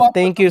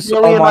Thank you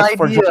so Brilliant much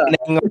for idea.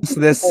 joining us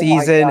this Oh my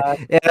season.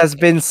 god. It has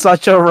been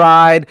such a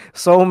ride.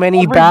 So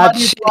many bad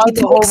Everybody shitty find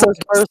a takes homeless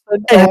against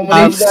person I and So many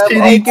have. give them shitty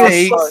Thank a you so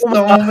takes, butt.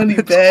 so many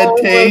much. bad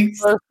Homeless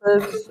takes.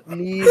 persons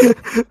need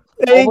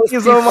Thank homeless you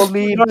so much people for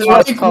need joining butt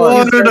us Drink this tugs.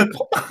 water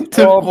season.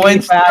 to We'll be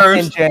quench back in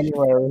thirst.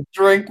 January.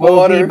 Drink We'll be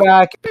water.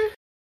 back.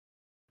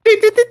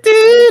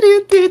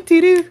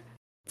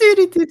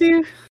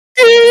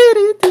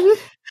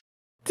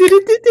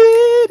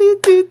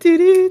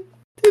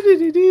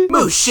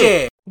 Moose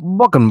shit.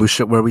 Welcome to Moose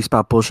Shit, where we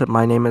spout bullshit.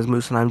 My name is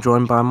Moose, and I'm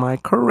joined by my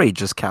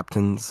courageous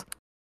captains,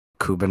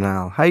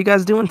 Kubanal. How you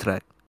guys doing today?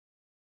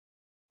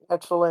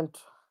 Excellent.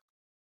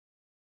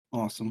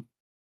 Awesome.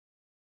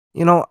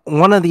 You know,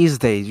 one of these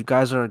days, you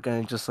guys are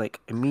gonna just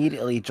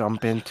immediately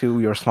jump into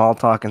your small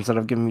talk instead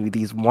of giving me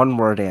these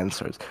one-word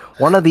answers.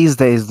 One of these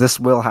days, this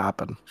will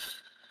happen.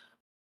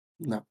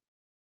 No.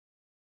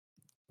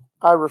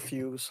 I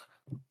refuse.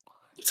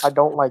 I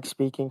don't like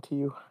speaking to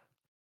you.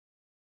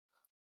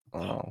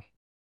 Oh.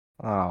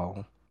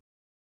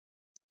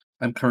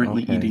 I'm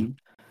currently Okay. eating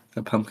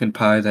the pumpkin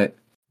pie that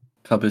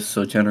Cubus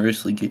so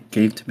generously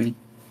gave to me.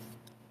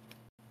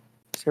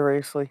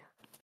 Seriously.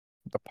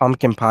 The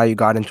pumpkin pie you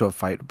got into a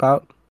fight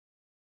about?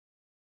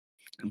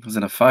 It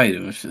wasn't a fight.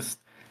 It was just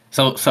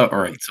so. All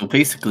right. So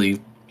basically,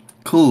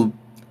 Cool,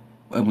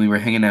 when we were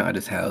hanging out at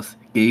his house,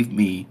 gave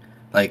me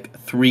like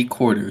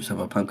 3/4 of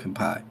a pumpkin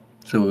pie.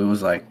 So it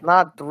was like,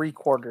 Not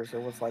 3/4,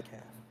 it was like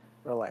half.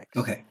 Relax.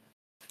 okay,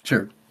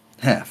 sure,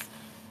 half.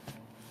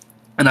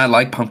 And I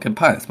like pumpkin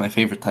pie. It's my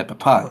favorite type of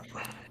pie.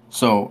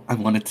 So I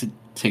wanted to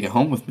take it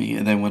home with me.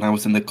 And then when I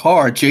was in the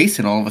car,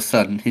 Jason, all of a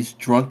sudden, his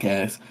drunk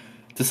ass,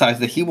 decides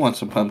that he wants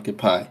some pumpkin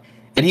pie.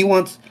 And he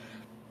wants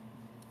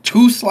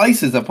 2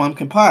 slices of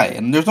pumpkin pie.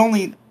 And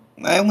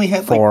I only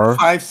had 4. like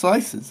 5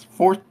 slices.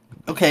 4,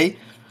 okay.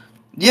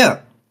 Yeah.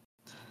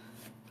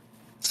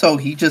 So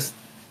he just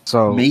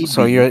So made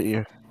me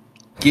you're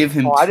give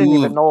him I didn't 2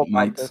 even of know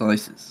my about this.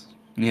 slices.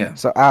 Yeah.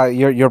 so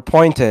your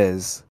point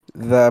is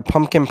the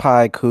pumpkin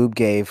pie Coob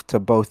gave to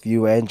both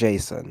you and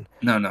Jason.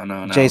 No.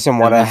 Jason It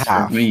wanted was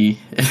half. for me.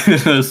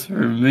 It was for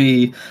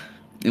me.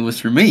 It was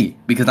for me.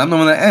 Because I'm the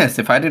one that asked.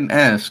 If I didn't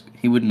ask,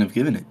 he wouldn't have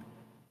given it.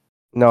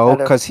 No, That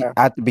is because fair.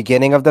 at the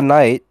beginning of the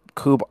night,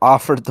 Coob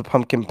offered the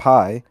pumpkin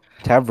pie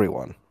to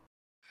everyone.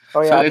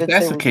 Oh yeah, So I if did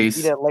that's say the we could eat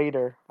case, it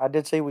later. I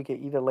did say we could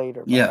eat it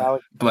later, but yeah,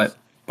 Alex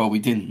but we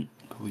didn't.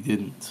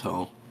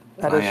 So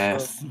that when I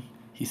is true. asked,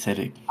 he said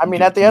it. I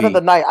mean, at the end of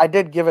the night, I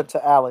did give it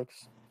to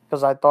Alex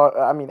because I thought.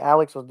 I mean,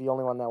 Alex was the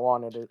only one that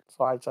wanted it,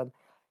 so I said,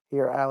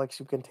 "Here, Alex,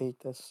 you can take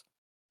this."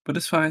 But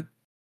it's fine.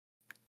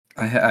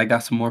 I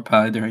got some more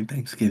pie during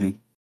Thanksgiving.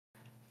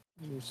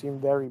 You seem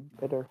very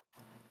bitter.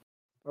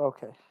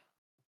 Okay.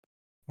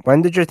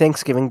 When did your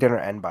Thanksgiving dinner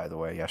end, by the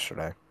way,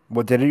 yesterday?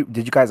 What did you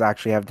guys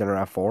actually have dinner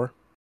at 4?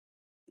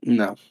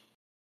 No.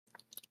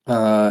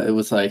 It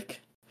was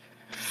like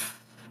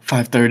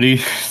 5:30,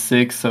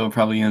 6, so it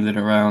probably ended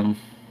around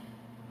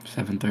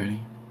 7:30.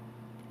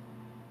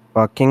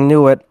 Fucking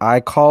knew it.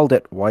 I called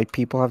it. White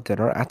people have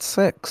dinner at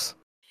 6.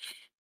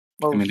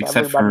 Well, I mean, except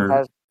everybody for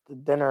has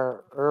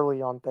dinner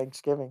early on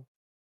Thanksgiving.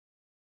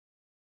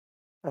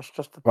 That's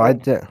just the Well, I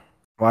thing. did.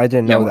 Well, I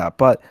didn't Yeah, know well- that,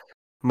 but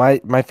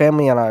my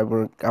family and I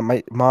were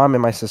my mom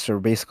and my sister were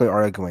basically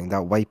arguing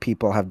that white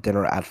people have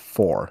dinner at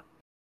 4.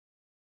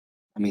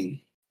 I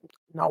mean,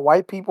 Now,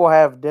 white people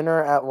have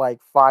dinner at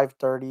like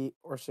 5:30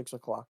 or 6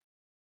 o'clock.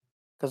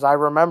 Because I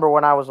remember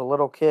when I was a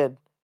little kid,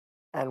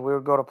 and we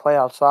would go to play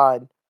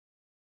outside.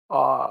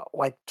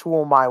 Like 2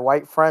 of my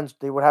white friends,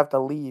 they would have to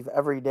leave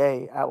every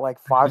day at like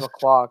 5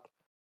 o'clock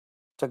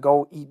to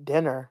go eat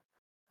dinner.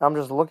 I'm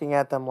just looking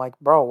at them like,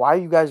 bro, why are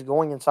you guys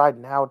going inside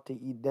now to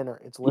eat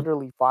dinner? It's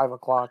literally 5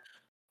 o'clock.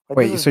 Like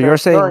this Wait, is so you're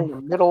during saying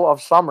the middle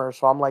of summer,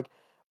 so I'm like,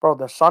 bro,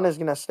 the sun is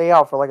gonna stay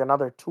out for like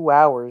another 2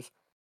 hours.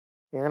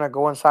 You're gonna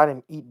go inside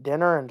and eat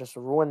dinner and just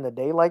ruin the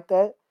day like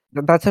that?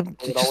 it They would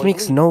just always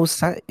makes leave. no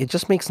sense. It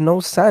just makes no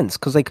sense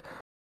because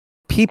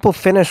people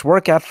finish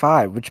work at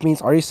 5, which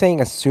means are you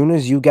saying as soon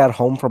as you get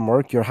home from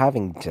work you're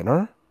having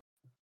dinner?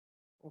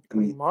 I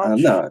Pretty mean, I'm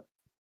much. not.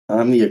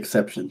 I'm the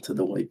exception to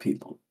the white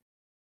people.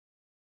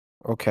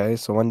 Okay,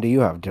 so when do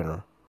you have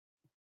dinner?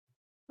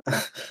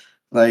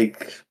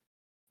 Like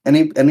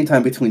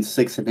anytime between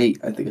 6 and 8,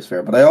 I think is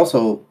fair. But I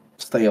also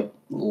stay up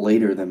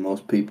later than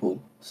most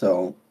people,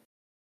 so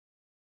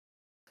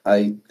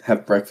I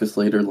have breakfast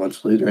later,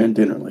 lunch later, and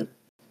dinner later.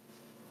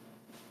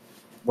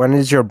 When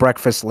is your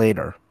breakfast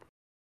later?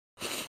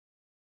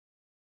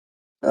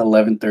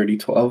 11:30,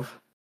 12.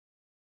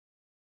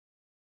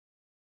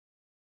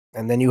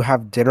 And then you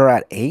have dinner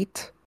at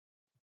 8?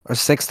 Or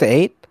 6 to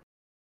 8?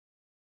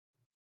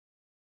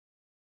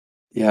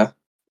 Yeah.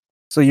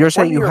 So you're Like,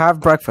 when saying do you your have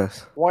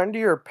breakfast? when do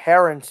your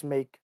parents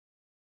make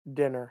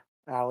dinner,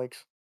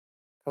 Alex?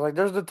 'Cause, like,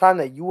 there's the time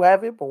that you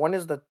have it, but when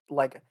is the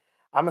like?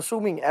 I'm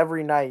assuming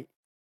every night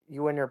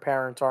you and your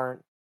parents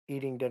aren't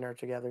eating dinner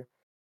together.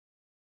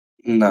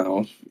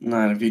 No,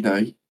 not every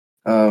night.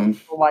 Um,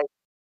 So, like,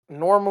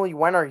 normally,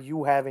 when are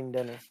you having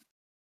dinner?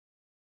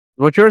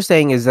 What you're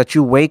saying is that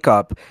you wake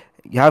up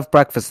You have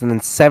breakfast, and then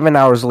 7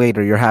 hours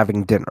later, you're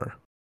having dinner.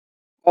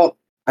 Well,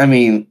 I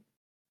mean,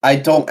 I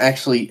don't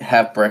actually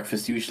have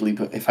breakfast usually,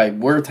 but if I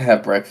were to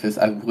have breakfast,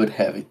 I would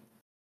have it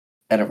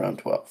at around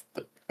 12,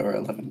 or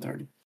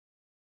 11:30.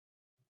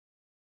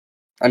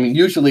 I mean,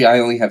 usually I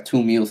only have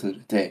 2 meals in a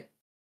day.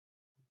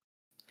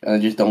 And I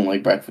just don't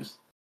like breakfast.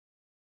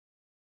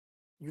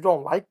 You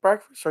don't like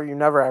breakfast, or you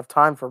never have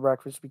time for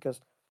breakfast?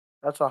 Because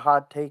that's a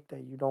hot take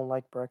that you don't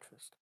like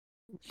breakfast.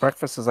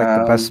 Breakfast is like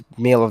the best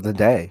meal of the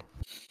day.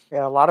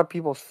 Yeah, a lot of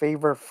people's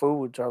favorite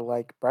foods are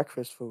like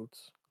breakfast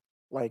foods.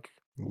 Like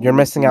You're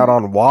missing out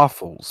on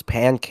waffles,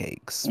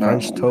 pancakes,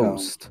 French No.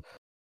 toast,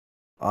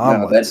 No,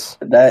 omelets.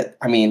 that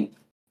I mean,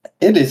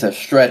 it is a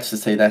stretch to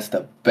say that's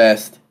the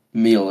best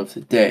meal of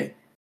the day,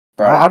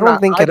 bro. I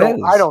don't think it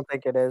is. I don't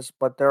think it is,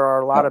 but there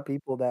are a lot of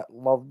people that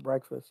love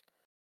breakfast.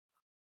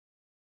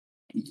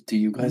 Do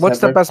you guys What's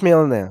have the best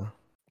meal in there?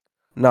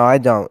 No, I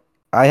don't.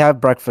 I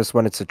have breakfast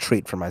when it's a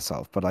treat for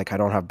myself, but like I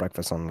don't have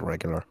breakfast on the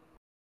regular.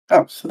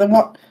 Oh, so then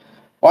what?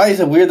 Why is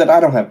it weird that I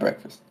don't have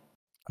breakfast?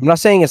 I'm not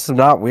saying it's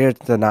not weird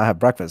to not have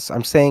breakfast.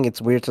 I'm saying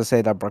it's weird to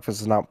say that breakfast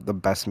is not the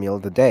best meal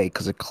of the day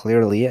because it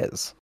clearly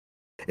is.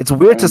 It's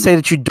weird to say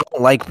that you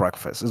don't like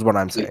breakfast, is what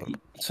I'm saying.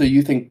 So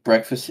you think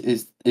breakfast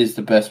is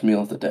the best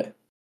meal of the day?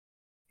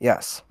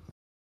 Yes.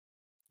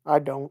 I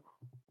don't.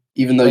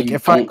 Even though Like, you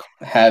if I- don't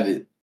have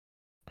it.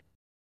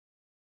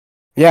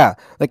 Yeah,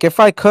 like if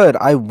I could,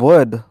 I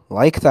would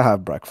like to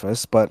have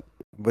breakfast, but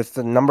with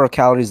the number of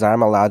calories that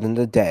I'm allowed in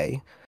the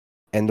day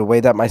and the way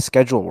that my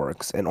schedule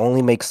works, it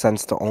only makes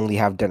sense to only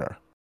have dinner.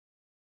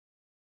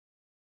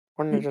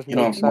 Wouldn't it just You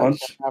don't make have sense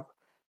lunch? to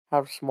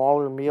have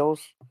smaller meals?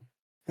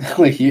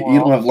 Like you More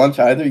don't have lunch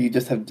either. You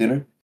just have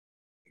dinner,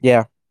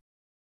 Yeah.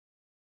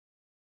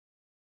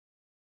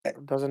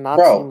 Does it not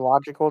bro. seem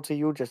logical to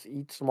you? Just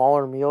eat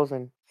smaller meals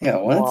and Yeah,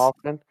 more what?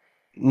 often.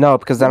 No,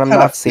 because then What I'm kind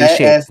not of fat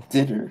satiated. ass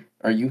dinner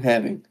are you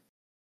having?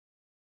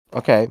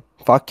 Okay,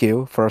 fuck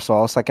you, first of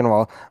all. Second of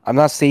all, I'm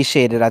not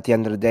satiated at the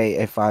end of the day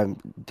if I'm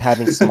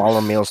having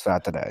smaller meals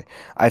throughout the day.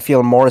 I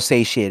feel more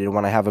satiated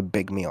when I have a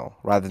big meal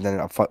rather than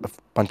a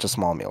bunch of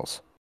small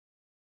meals.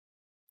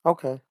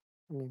 Okay,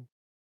 I mean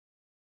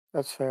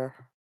that's fair.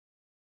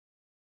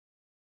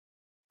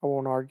 I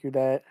won't argue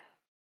that.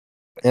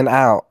 And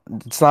out,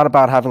 it's not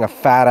about having a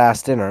fat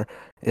ass dinner.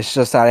 It's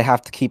just that I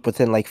have to keep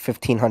within like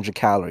 1,500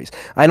 calories.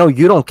 I know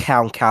you don't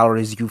count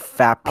calories, you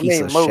fat I piece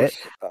mean, of shit, most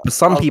but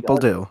some people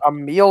do. a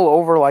meal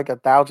over like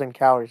 1,000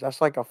 calories. That's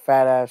like a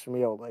fat ass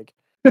meal. Like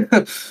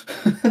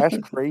that's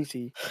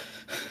crazy.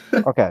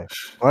 Okay,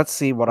 let's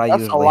see what I That's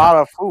a usually lot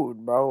have. of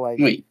food, bro. Like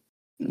Wait,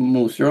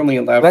 Moose, you're only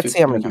allowed Let's see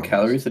how many 1,500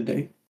 calories a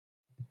day?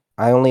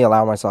 I only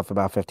allow myself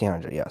about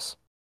 1,500, yes.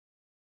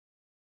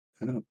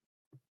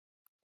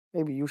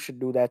 maybe you should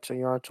do that so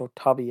you aren't so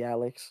tubby,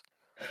 Alex.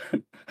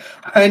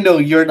 I know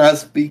you're not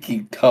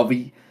speaking,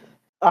 Cubby.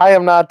 I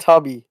am not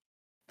tubby.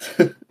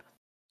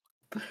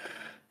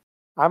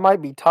 I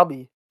might be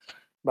tubby,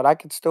 but I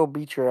could still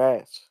beat your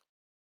ass.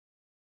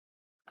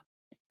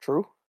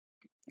 True?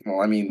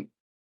 Well, I mean,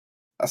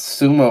 a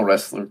sumo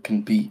wrestler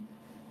can beat.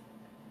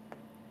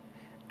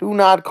 Do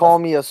not call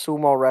me a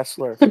sumo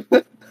wrestler,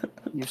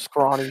 you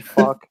scrawny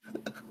fuck.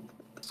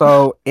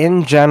 So,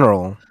 in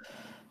general,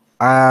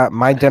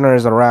 my dinner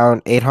is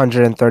around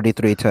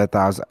 833 to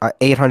 1,000,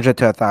 800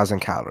 to 1,000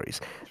 calories.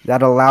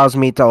 That allows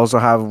me to also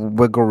have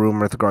wiggle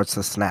room with regards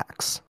to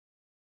snacks.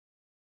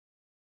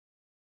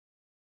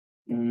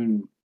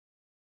 Mm.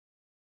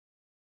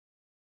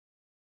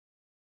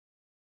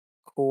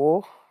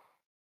 Cool.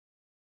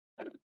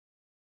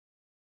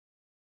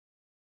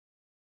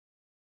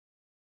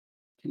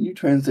 Can you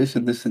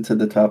transition this into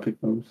the topic,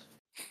 Moose?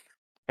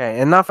 Okay,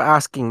 enough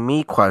asking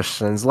me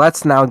questions.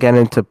 Let's now get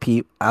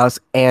into us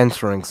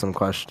answering some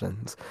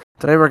questions.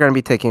 Today we're going to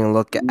be taking a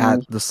look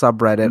at the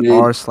subreddit Mid.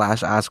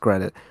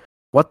 r/askreddit.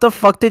 What the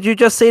fuck did you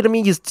just say to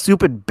me, you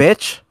stupid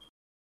bitch?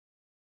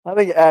 I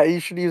think you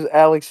should use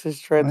Alex's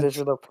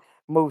transition of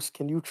Moose.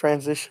 Can you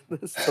transition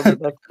this to the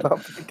next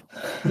topic?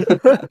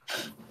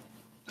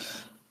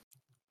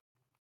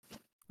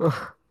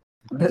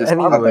 I just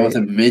thought that was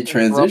a mid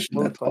transition.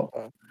 Moose That's all.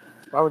 like that?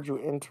 Why would you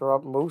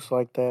interrupt Moose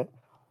like that?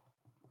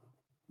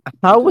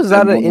 How was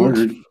that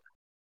word.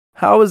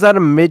 How was that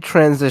a mid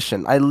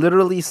transition? I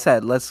literally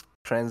said let's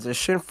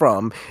transition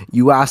from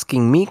you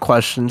asking me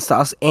questions to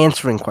us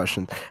answering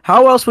questions.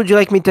 How else would you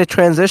like me to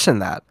transition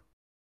that?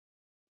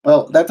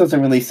 Well, that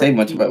doesn't really say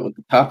much about what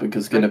the topic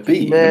is going to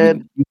be. I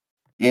mean, you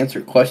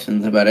answer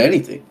questions about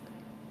anything.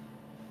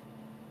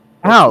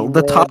 How?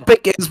 The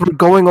topic is we're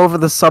going over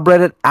the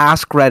subreddit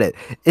Ask Reddit.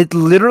 It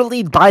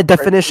literally, by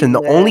definition,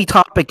 the only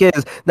topic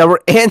is that we're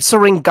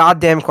answering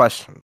goddamn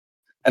questions.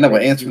 I know,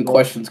 but answering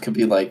questions could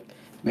be like,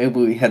 maybe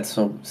we had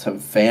some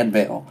fan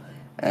mail,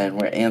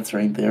 and we're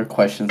answering their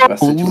questions about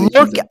situations.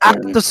 Look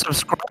at the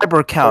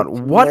subscriber count.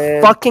 What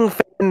fucking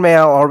fan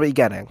mail are we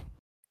getting?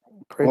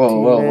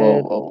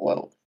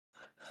 Whoa.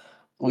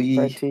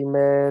 Pretty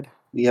mid.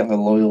 We have a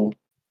loyal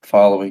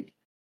following.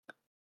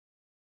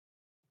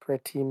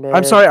 Pretty mid.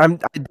 I'm sorry,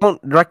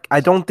 I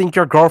don't think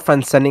your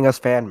girlfriend's sending us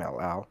fan mail,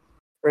 Al.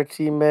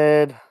 Pretty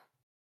mid.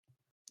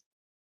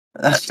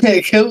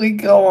 Can we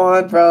go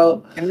on,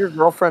 bro? Can your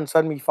girlfriend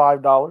send me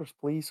 $5,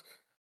 please?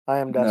 I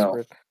am No.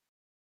 desperate.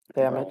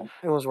 Damn it. No.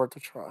 It was worth a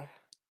try.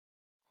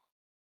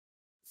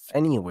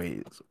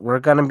 Anyways, we're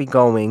gonna be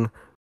going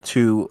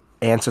to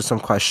answer some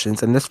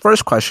questions, and this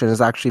first question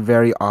is actually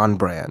very on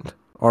brand,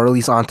 or at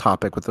least on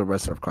topic with the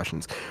rest of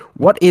questions.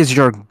 What is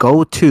your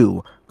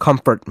go-to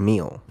comfort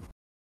meal?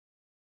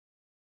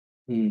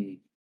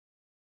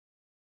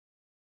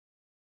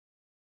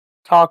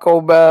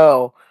 Taco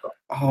Bell.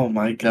 Oh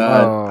my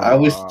god. I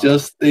was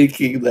just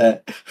thinking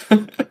that.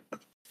 I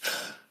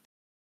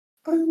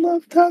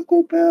love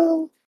Taco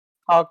Bell.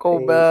 Taco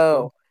Hey,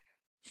 Bell.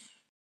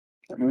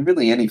 I mean,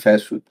 really any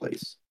fast food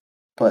place.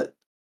 But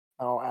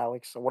Oh,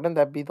 Alex, wouldn't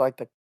that be like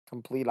the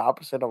complete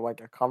opposite of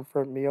like a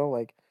comfort meal?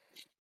 Like,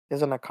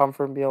 isn't a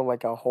comfort meal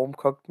like a home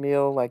cooked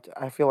meal? Like,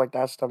 I feel like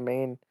that's the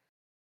main,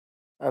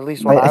 at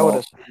least what I would well,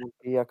 assume would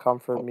be a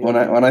comfort when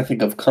meal. I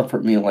think of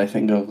comfort meal, I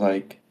think of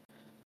like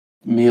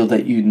meal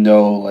that you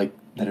know, like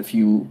that if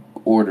you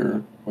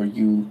order or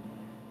you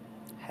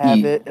Have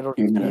eat, it, it'll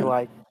you're just be gonna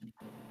like,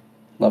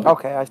 love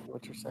okay, I see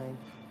what you're saying.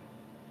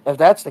 If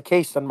that's the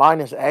case, then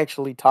mine is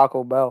actually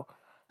Taco Bell.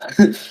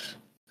 it.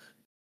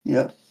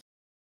 Yeah.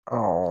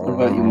 What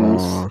about you,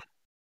 Moose? Oh,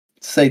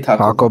 Say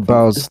Taco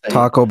Bell. Just say it.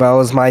 Taco Bell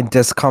is my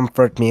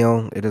discomfort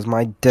meal. It is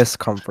my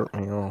discomfort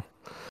meal.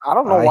 I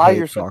don't know I why hate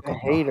you're such a Taco Bell.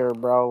 hater,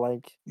 bro.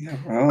 Like, Yeah,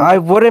 bro. I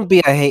wouldn't be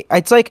a hate.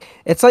 It's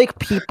like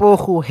people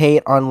who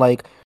hate on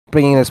like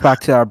bringing this back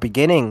to our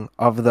beginning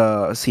of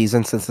the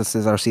season, since this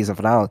is our season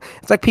finale.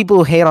 It's like people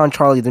who hate on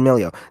Charlie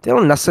D'Amelio. They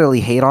don't necessarily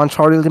hate on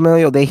Charlie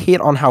D'Amelio. They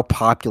hate on how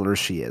popular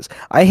she is.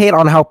 I hate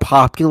on how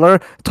popular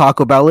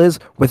Taco Bell is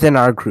within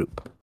our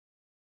group.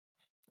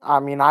 I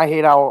mean, I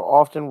hate how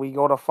often we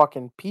go to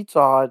fucking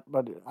Pizza Hut,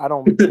 but I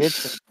don't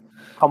bitch and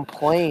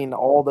complain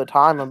all the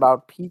time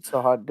about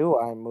Pizza Hut, do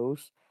I,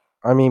 Moose?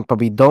 I mean, but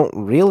we don't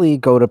really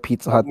go to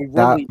Pizza But Hut we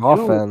that really do,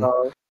 often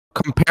though.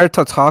 compared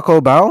to Taco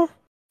Bell.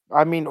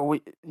 I mean,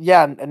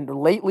 and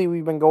lately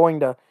we've been going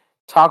to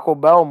Taco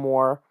Bell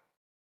more,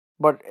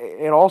 but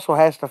it also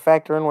has to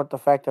factor in with the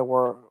fact that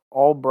we're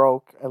all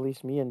broke. At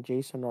least me and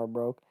Jason are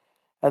broke,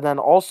 and then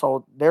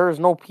also there is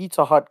no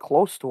Pizza Hut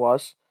close to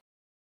us.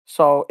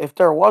 So if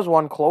there was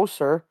one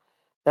closer,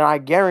 then I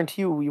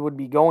guarantee you we would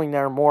be going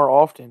there more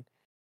often.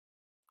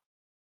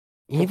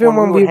 Because Even when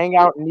we when would we hang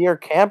out near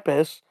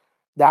campus,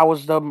 that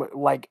was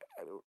like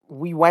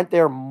we went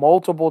there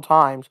multiple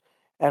times,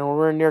 and when we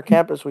were near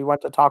campus, we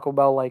went to Taco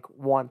Bell like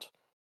once.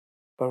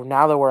 But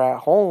now that we're at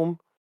home,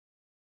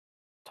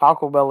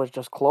 Taco Bell is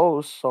just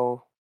closed,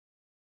 so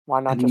why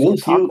not And just get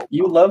Moose, you Taco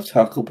you Bell? love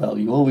Taco Bell.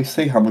 You always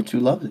say how much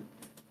you love it.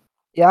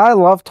 Yeah, I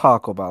love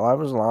Taco Bell. I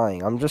was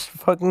lying. I'm just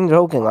fucking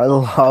joking. I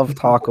love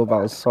Taco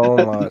Bell so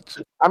much.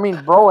 I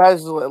mean, bro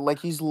has like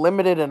he's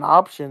limited in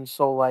options,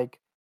 so like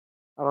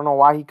I don't know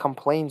why he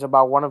complains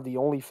about one of the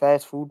only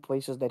fast food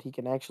places that he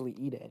can actually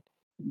eat at.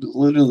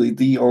 Literally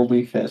the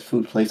only fast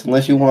food place,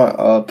 unless you want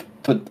a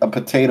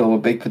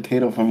baked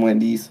potato from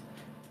Wendy's.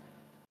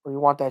 Or you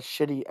want that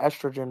shitty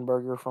estrogen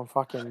burger from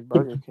fucking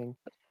Burger King.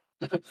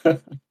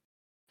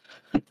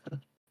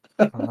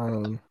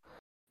 Fine.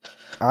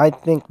 I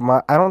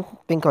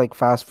don't think like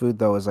fast food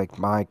though is like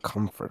my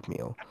comfort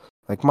meal.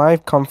 Like my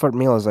comfort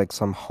meal is like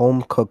some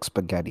home cooked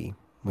spaghetti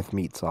with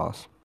meat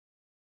sauce.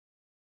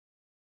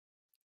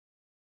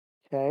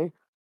 Okay.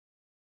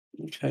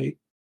 Okay.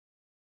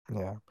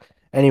 Yeah.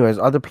 Anyways,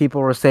 other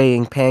people were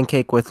saying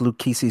pancake with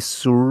lucchese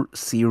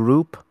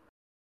syrup.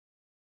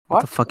 What the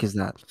What? fuck is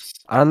that?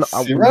 I don't know.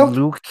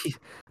 Syrup?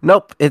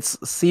 Nope, it's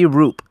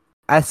syrup.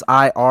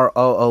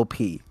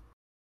 SIROOP.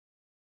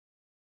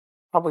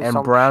 Probably And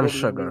some brown shitty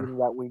sugar. meme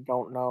that we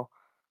don't know.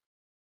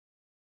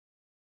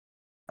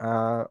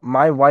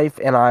 My wife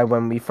and I,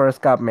 when we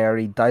first got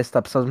married, diced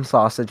up some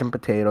sausage and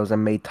potatoes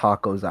and made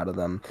tacos out of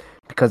them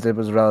because it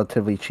was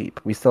relatively cheap.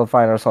 We still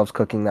find ourselves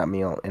cooking that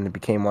meal, and it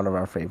became one of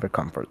our favorite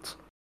comforts.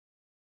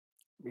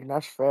 I mean,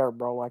 that's fair,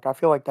 bro. Like, I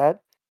feel like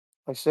that.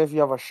 Like, say if you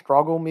have a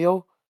struggle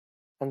meal,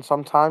 and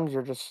sometimes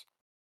you're just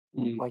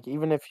Mm. like,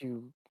 even if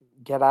you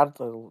get out of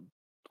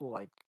the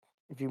like,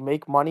 if you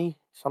make money,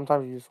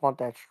 sometimes you just want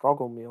that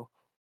struggle meal.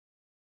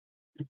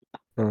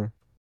 Mm.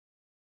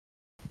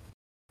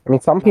 I mean,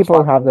 some That's why people I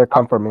go have to their Taco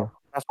comfort Bell. meal.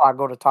 That's why I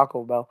go to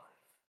Taco Bell.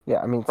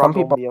 Yeah, I mean, some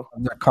Struggle people meal.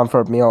 have their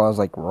comfort meal as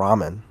like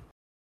ramen.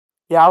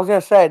 Yeah, I was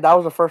gonna say that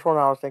was the first one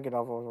I was thinking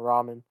of was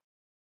ramen,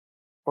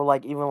 or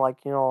like even like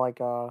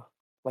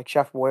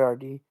Chef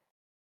Boyardee.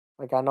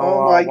 Like I know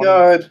Oh my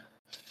god.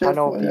 I Chef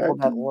know people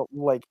that Boyardee.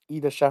 like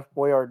eat a Chef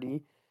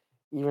Boyardee,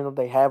 even though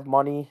they have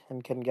money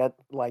and can get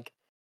like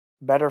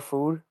better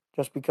food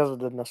just because of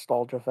the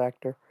nostalgia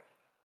factor.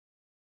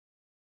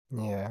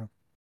 Yeah.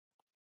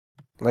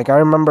 Like I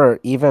remember,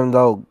 even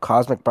though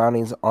cosmic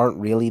brownies aren't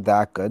really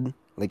that good,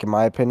 like in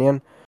my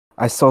opinion,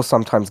 I still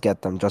sometimes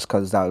get them just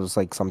because that was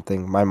like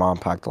something my mom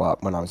packed a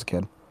lot when I was a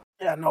kid.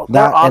 Yeah, no,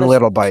 they're That and honestly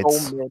Little so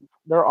Bites. mid.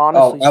 They're Oh,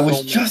 honestly I so was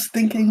mid. just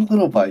thinking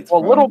Little Bites,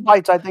 Well, little bro.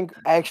 bites I think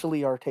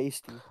actually are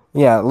tasty,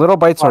 Yeah, Little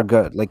Bites are but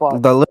good. Like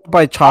but the Little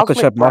Bite chocolate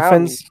cosmic chip brownies,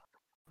 muffins.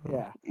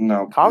 yeah,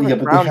 No. Yeah, cosmic but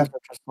they brownies have are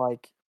just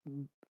like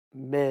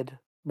mid.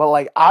 But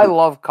like I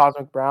love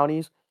cosmic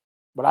brownies,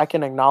 but I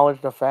can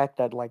acknowledge the fact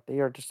that like they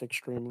are just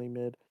extremely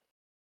mid.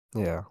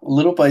 Yeah.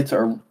 Little bites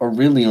are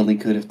really only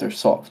good if they're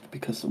soft,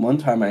 because one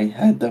time I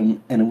had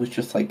them and it was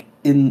just like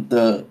in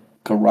the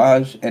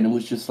garage and it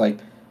was just like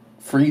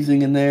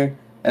freezing in there,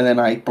 and then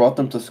I brought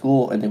them to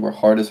school and they were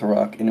hard as a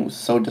rock and it was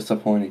so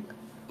disappointing.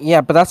 Yeah,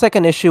 but that's like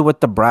an issue with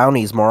the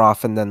brownies more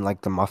often than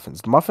like the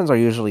muffins. The muffins are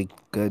usually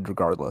good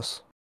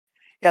regardless.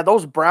 Yeah,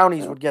 those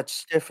brownies Yeah. would get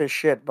stiff as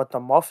shit, but the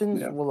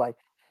muffins Yeah. will like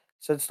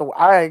since the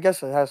I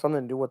guess it has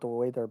something to do with the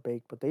way they're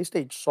baked, but they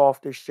stayed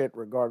soft as shit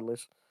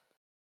regardless.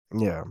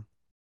 Yeah.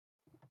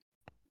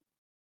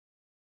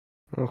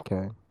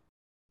 Okay.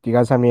 Do you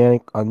guys have any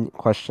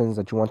questions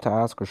that you want to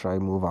ask, or should I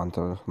move on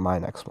to my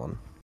next one?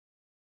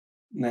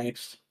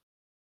 Next.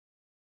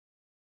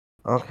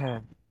 Okay.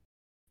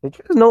 Did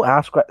you guys know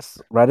Ask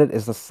Reddit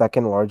is the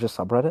second largest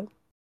subreddit?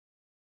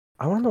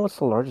 I want to know what's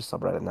the largest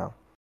subreddit now.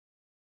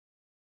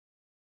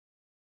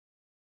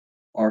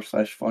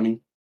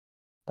 r/funny.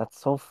 That's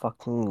so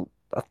fucking.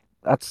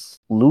 That's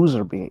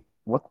loser bait.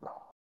 What?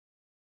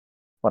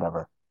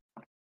 Whatever.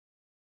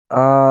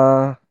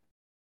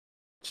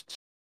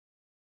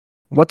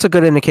 What's a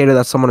good indicator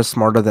that someone is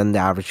smarter than the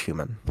average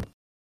human?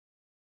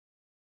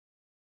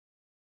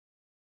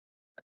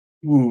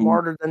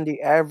 Smarter than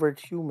the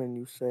average human,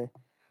 you say.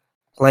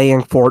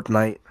 Playing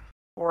Fortnite.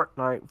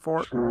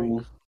 Fortnite.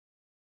 True.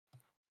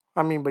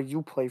 I mean, but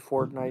you play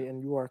Fortnite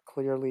and you are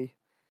clearly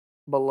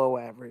below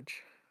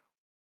average.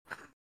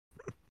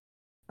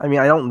 I mean,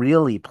 I don't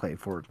really play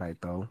Fortnite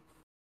though.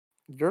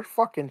 You're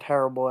fucking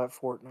terrible at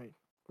Fortnite.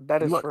 But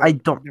that is Look, for I a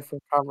don't.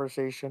 different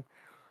conversation.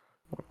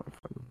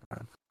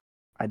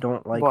 I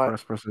don't like But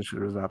first-person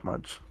shooters that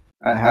much.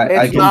 I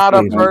it's can not a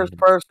say that.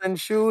 first-person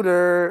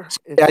shooter.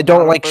 It's I don't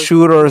not a like first-person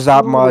shooters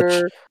that much.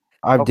 shooter.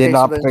 I did Okay, so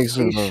not then play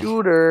say shooters.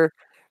 shooter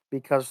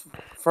because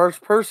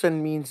first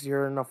person means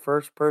you're in a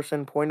first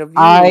person point of view.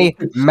 I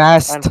And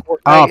messed Fortnite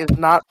up. is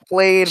not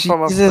played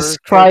from a Jesus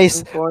first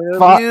Christ. person point of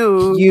Fuck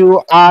view.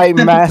 you. I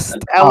messed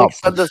up. Alex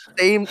said the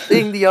same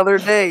thing the other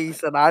day. He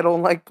said, I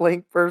don't like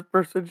playing first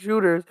person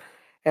shooters.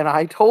 And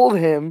I told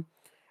him,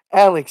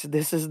 Alex,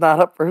 this is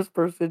not a first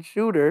person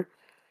shooter.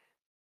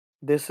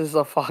 This is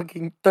a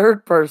fucking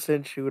third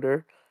person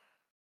shooter.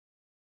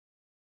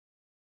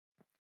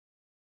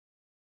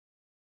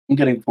 I'm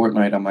getting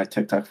Fortnite on my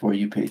TikTok For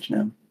You page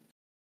now.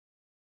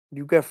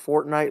 You get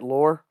Fortnite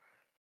lore?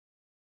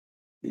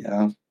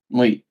 Yeah.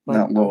 Wait, Like,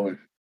 not Lord.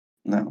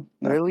 No.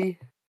 really?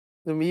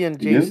 Me and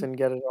Do you? Jason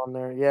get it on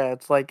there. Yeah,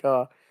 it's like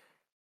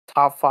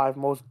top 5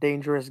 most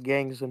dangerous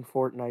gangs in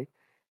Fortnite.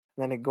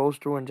 And then it goes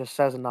through and just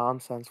says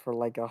nonsense for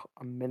like a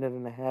minute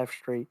and a half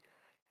straight.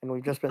 And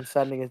we've just been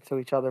sending it to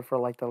each other for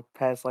like the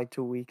past like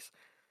 2 weeks.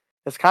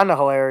 It's kind of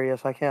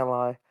hilarious, I can't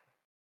lie.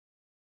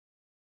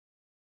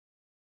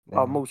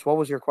 Yeah. Moose, what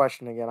was your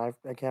question again? I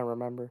can't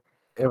remember.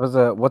 It was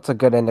what's a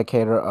good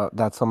indicator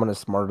that someone is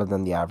smarter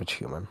than the average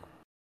human?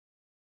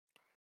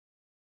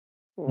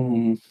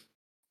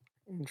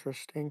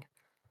 Interesting.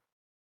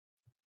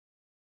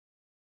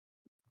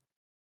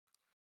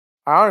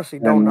 I honestly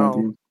I have don't no know.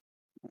 idea.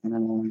 I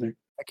don't know either.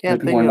 I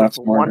can't Maybe we're think not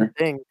of one smarter.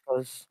 thing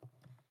because,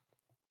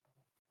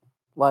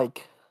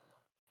 like,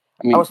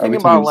 I mean, was are we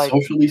thinking about talking like,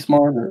 socially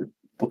smart or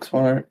book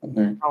smart? Or...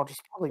 no,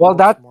 just probably Well,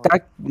 book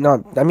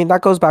smart. I mean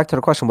that goes back to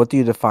the question. What do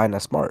you define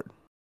as smart?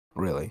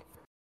 Really?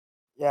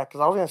 Yeah,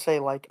 because I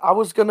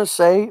was gonna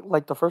say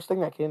like the first thing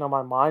that came to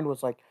my mind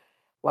was like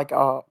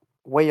a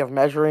way of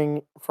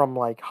measuring from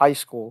like high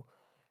school,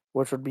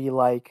 which would be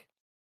like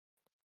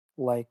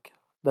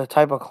the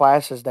type of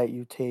classes that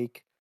you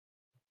take.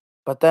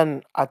 But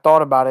then I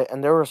thought about it,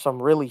 and there were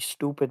some really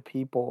stupid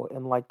people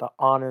in like the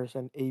honors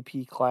and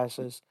AP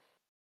classes.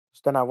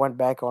 So then I went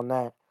back on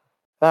that.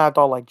 Then I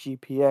thought like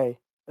GPA,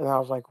 and I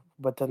was like,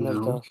 but then there's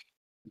No.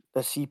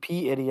 the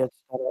CP idiots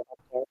that are up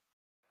there.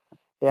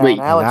 Yeah, and Wait,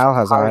 Alex Al is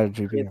has a higher higher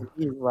GPA GPA. than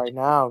me right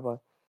now, but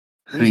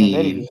I he's an mean,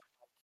 idiot.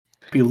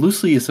 be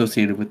loosely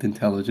associated with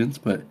intelligence,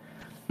 but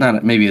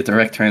not maybe a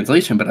direct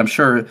translation. But I'm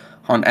sure,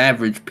 on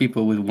average,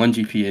 people with 1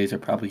 GPAs are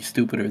probably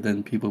stupider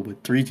than people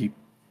with 3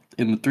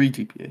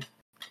 GPA.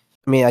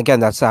 I mean, again,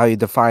 that's how you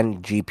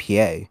define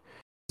GPA.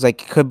 It's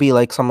like it could be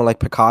like someone like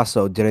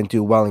Picasso didn't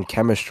do well in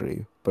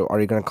chemistry, but are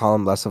you going to call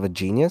him less of a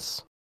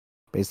genius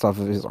based off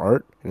of his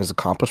art and his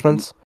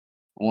accomplishments?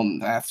 Well,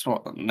 that's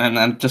what, and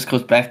that just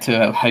goes back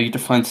to how you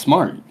define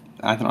smart.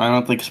 I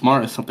don't think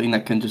smart is something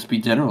that can just be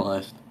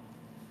generalized.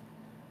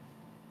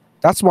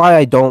 That's why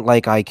I don't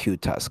like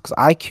IQ tests, because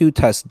IQ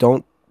tests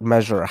don't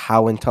measure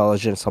how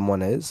intelligent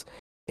someone is.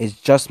 It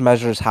just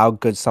measures how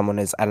good someone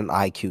is at an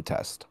IQ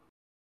test.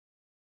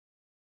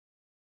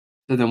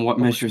 So then, what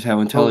measures how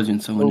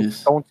intelligent someone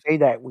is? Don't say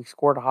that. We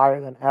scored higher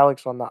than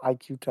Alex on the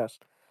IQ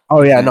test.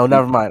 Oh yeah, no, Exactly.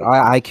 never mind.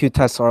 IQ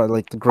tests are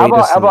like the How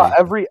greatest. about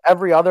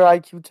every other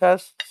IQ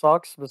test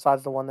sucks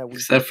besides the one that we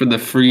Except for the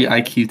free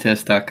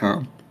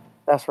IQtest.com.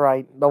 That's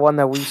right, the one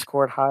that we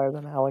scored higher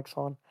than Alex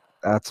on.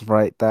 That's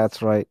right.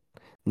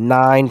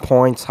 9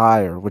 points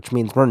higher, which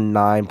means we're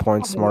 9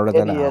 points I'm an smarter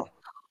than idiot. Al.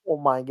 Oh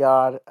my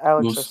god,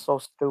 Alex is so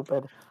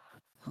stupid.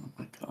 Oh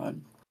my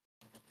god.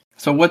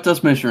 So what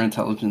does measure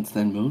intelligence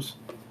then, Moose?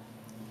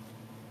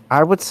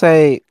 I would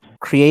say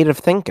creative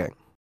thinking,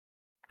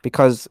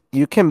 because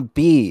you can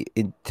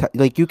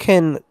you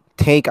can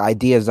take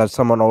ideas that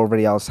someone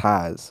already else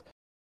has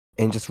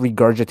and just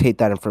regurgitate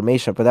that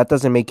information, but that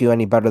doesn't make you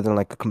any better than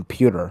like a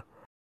computer.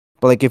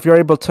 But like if you're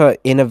able to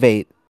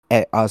innovate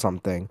at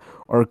something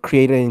or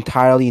create an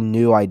entirely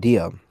new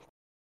idea,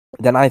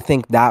 then I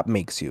think that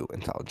makes you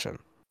intelligent.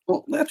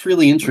 Well, that's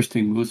really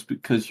interesting, Moose,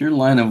 because your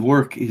line of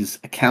work is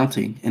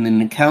accounting, and in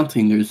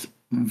accounting, there's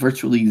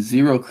virtually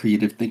zero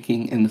creative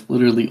thinking, and it's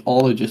literally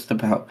all just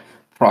about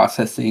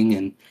processing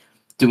and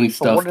doing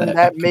So stuff wouldn't that a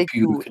that make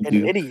computer you could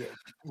an do. idiot,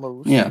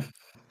 Moose? Yeah.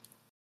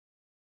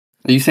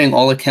 Are you saying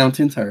all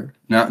accountants are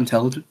not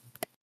intelligent?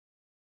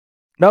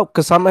 No,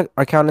 because some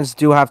accountants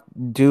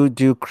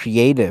do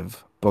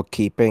creative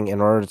bookkeeping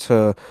in order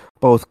to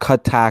both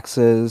cut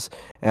taxes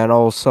and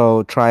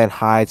also try and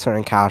hide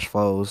certain cash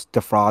flows,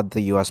 defraud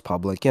the U.S.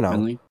 public.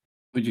 Really?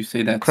 Would you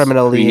say that's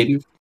Criminally.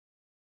 creative?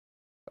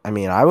 I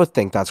mean, I would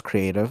think that's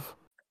creative.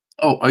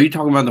 Oh, are you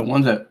talking about the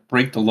ones that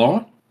break the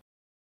law?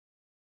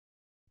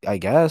 I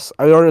guess,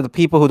 or the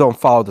people who don't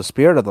follow the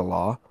spirit of the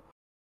law.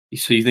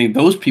 So you think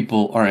those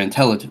people are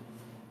intelligent?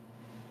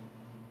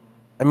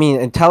 I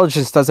mean,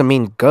 intelligence doesn't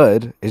mean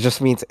good; it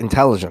just means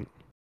intelligent.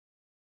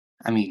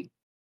 I mean,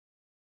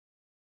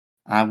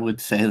 I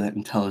would say that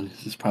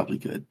intelligence is probably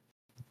good.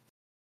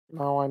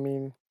 No, I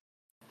mean,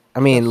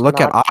 Look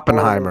at not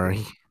Oppenheimer.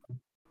 correlated.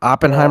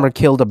 Oppenheimer Yeah.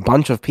 killed a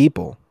bunch of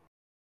people.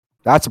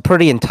 That's a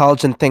pretty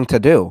intelligent thing to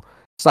do.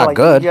 It's not Like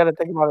good. you got to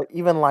think about it.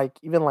 Even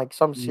like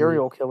some Mm.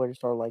 serial killers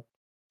are like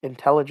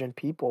intelligent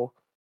people.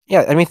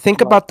 Yeah, I mean,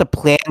 think Like, about the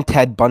plan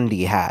Ted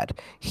Bundy had.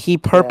 He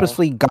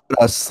purposely got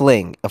a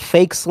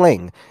fake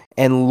sling,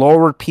 and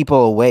lured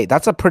people away.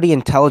 That's a pretty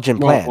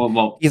intelligent plan.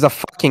 Well, He's a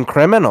fucking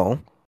criminal.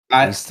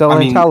 He's still I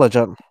mean,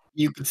 intelligent.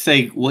 you could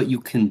say what you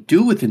can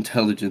do with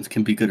intelligence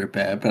can be good or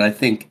bad, but I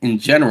think in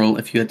general,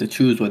 if you had to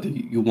choose whether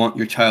you want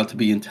your child to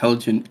be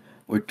intelligent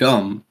or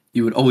dumb,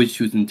 you would always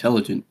choose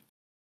intelligent.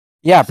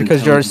 Yeah,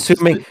 because you're intelligence is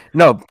assuming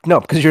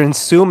good. because you're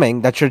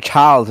assuming that your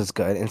child is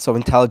good, and so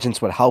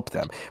intelligence would help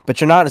them. But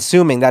you're not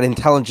assuming that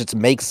intelligence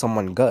makes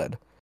someone good.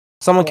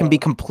 Someone can be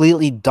Yeah.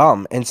 completely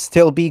dumb and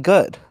still be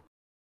good.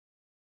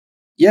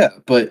 Yeah,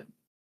 but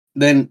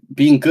then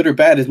being good or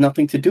bad has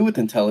nothing to do with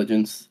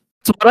intelligence.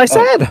 That's what I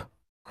said.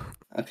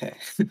 Okay.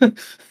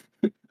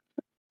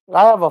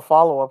 I have a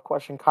follow-up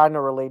question kind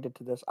of related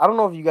to this. I don't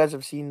know if you guys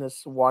have seen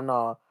this one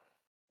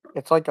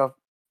it's like a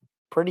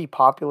pretty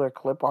popular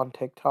clip on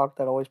TikTok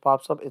that always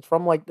pops up. It's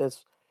from like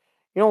this,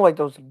 like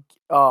those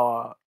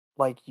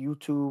like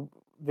YouTube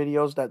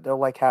videos that they'll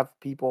like have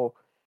people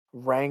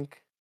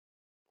rank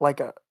like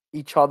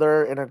each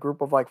other in a group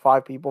of like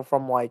 5 people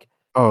from like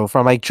Oh,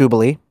 from like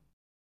Jubilee.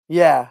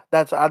 yeah,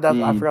 that's I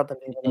Mm. forgot the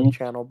name of the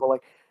channel, but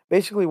like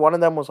basically one of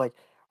them was like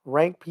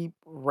rank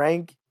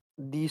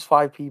these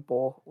 5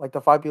 people, like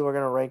the 5 people are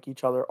gonna rank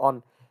each other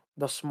on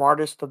the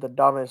smartest to the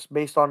dumbest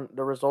based on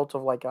the results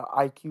of like a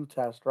IQ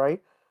test,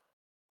 right?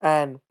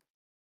 And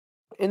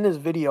in this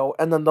video,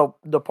 and then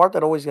the part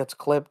that always gets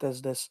clipped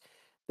is this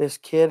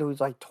kid who's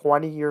like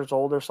 20 years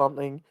old or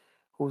something,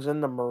 who's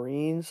in the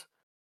Marines,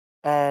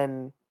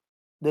 and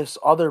this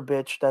other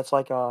bitch that's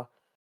like a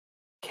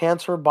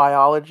cancer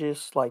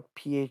biologist, like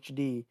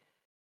PhD,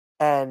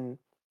 and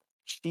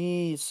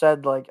she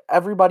said like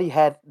everybody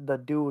had the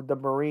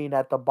Marine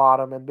at the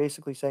bottom, and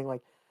basically saying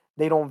like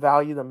they don't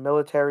value the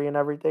military and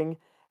everything.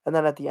 And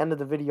then at the end of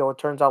the video, it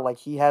turns out like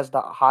he has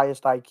the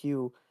highest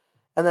IQ,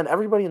 and then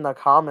everybody in the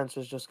comments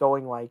is just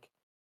going like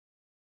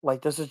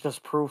this is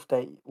just proof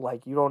that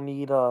like you don't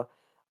need a,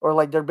 or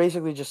like they're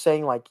basically just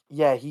saying like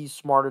yeah he's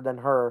smarter than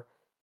her,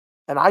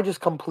 and I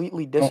just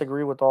completely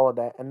disagree with all of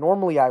that. And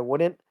normally I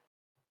wouldn't,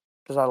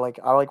 because I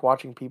like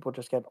watching people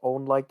just get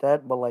owned like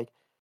that, but like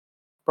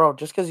bro,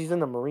 just because he's in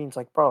the Marines,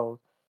 like bro,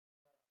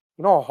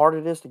 you know how hard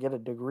it is to get a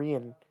degree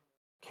in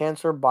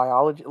cancer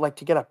biology, like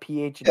to get a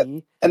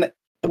PhD. And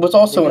it was They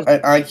also just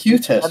an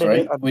IQ test,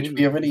 discredit it right? Which we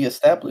immediately. already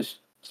established.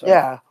 So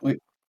Yeah, we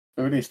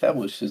already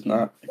established is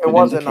not a it good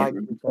was an indicator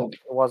of IQ test.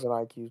 intelligence. It was an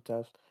IQ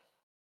test,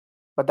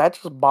 but that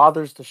just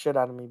bothers the shit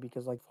out of me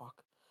because like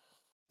fuck,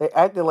 they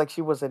acted like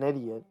she was an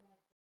idiot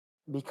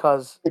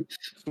because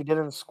she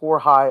didn't score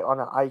high on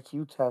an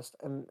IQ test,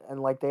 and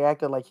like they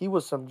acted like he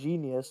was some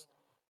genius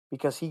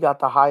because he got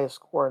the highest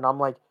score. And I'm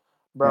like, Yeah.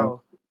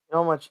 bro, you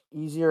know how much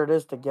easier it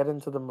is to get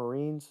into the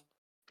Marines,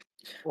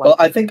 Well,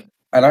 like I think,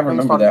 and I based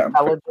remember on that.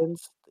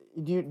 intelligence.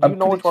 Do you I'm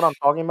know pretty which one I'm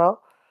talking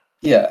about?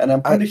 Yeah, and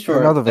I'm pretty I know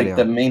sure the like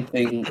the video. main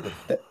thing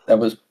that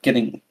was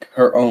getting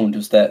her owned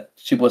was that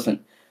she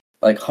wasn't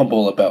like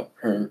humble about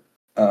her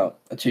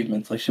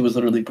achievements. Like she was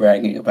literally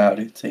bragging about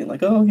it, saying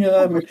like, "Oh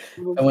yeah, No, but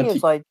the I thing went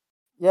is, to." like,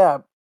 yeah,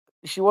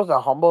 she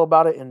wasn't humble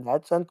about it in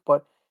that sense,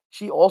 but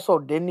she also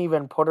didn't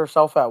even put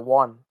herself at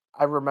one.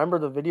 I remember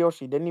the video;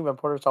 she didn't even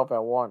put herself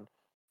at one.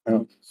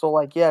 Um, So,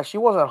 like, yeah, she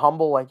wasn't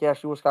humble. Like, yeah,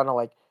 she was kind of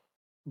like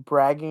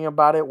bragging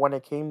about it when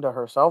it came to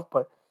herself.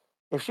 But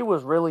if she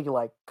was really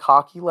like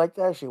cocky like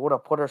that, she would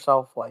have put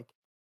herself like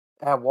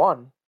at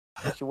one,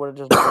 and she would have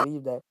just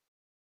believed that.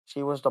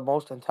 she was the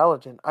most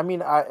intelligent. I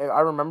mean,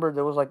 I remember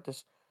there was like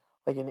this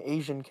like an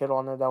Asian kid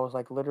on there that was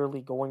like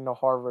literally going to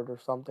Harvard or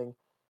something,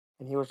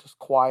 and he was just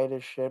quiet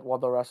as shit while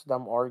the rest of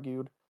them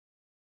argued,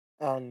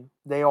 and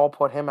they all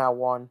put him at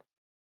one,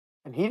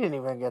 and he didn't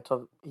even get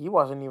to. He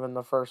wasn't even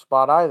the first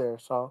spot either.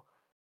 So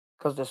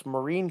because this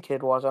Marine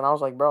kid was, and I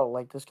was like, bro,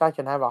 like this guy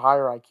can have a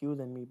higher IQ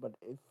than me, but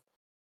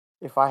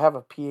if I have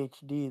a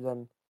PhD,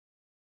 then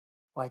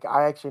like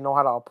I actually know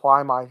how to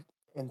apply my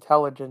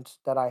intelligence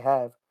that I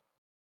have.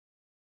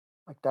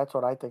 Like that's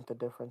what I think the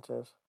difference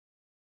is.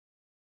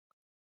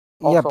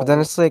 Yeah, but then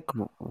Also, it's like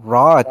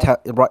raw.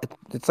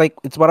 It's like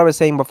it's what I was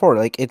saying before.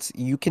 Like it's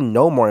you can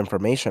know more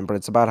information, but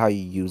it's about how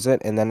you use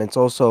it, and then it's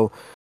also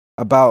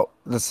about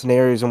the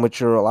scenarios in which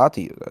you're allowed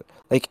to use it.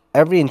 Like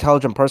every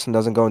intelligent person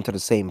doesn't go into the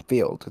same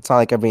field. It's not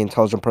like every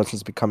intelligent person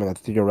is becoming a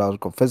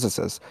theoretical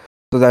physicist.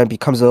 So then it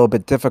becomes a little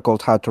bit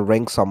difficult how to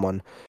rank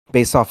someone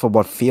based off of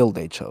what field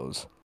they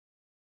chose.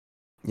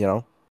 You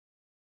know?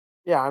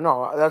 yeah, I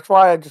know. That's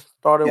why I just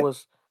thought it Yeah.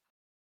 was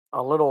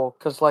a little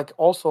because like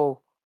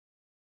also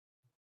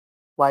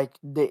like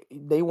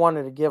they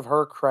wanted to give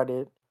her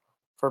credit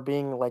for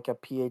being like a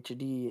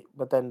PhD,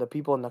 but then the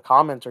people in the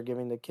comments are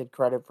giving the kid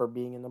credit for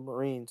being in the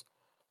Marines.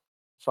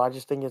 So I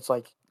just think it's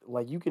like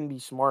you can be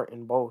smart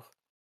in both.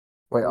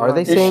 Wait, You know are what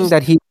they I'm It's saying? saying just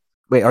that he?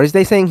 Wait, are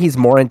they saying he's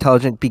more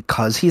intelligent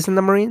because he's in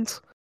the Marines?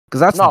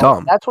 Because that's No,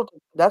 dumb. that's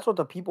what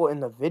the people in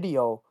the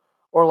video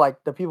or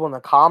like the people in the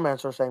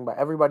comments are saying, but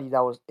everybody that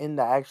was in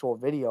the actual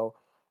video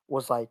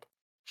was like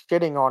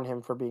shitting on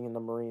him for being in the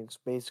Marines.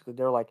 Basically,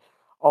 they're like,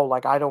 "Oh,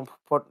 like I don't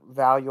put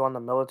value on the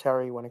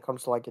military when it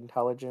comes to like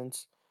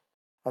intelligence,"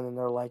 and then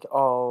they're like,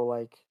 "Oh,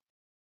 like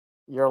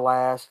you're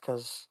last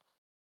because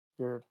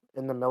you're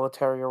in the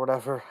military or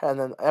whatever," and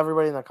then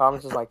everybody in the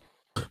comments is like,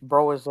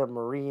 "Bro is a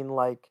Marine,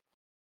 like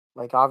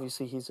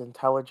obviously he's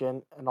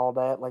intelligent and all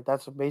that. Like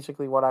that's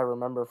basically what I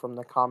remember from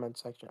the comment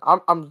section.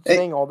 I'm it,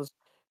 saying all this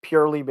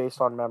purely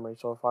based on memory.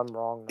 So if I'm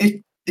wrong,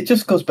 then it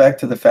just goes back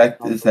to the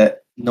fact I'll is do it.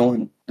 that no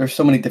one there's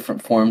so many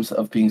different forms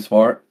of being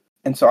smart.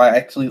 And so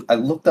I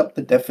looked up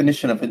the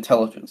definition of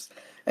intelligence,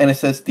 and it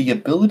says the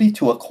ability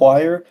to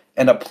acquire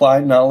and apply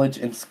knowledge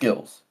and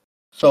skills.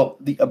 So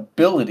the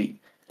ability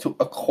to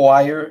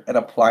acquire and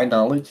apply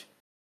knowledge,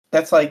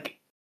 that's like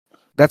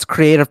That's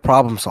creative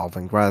problem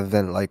solving rather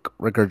than like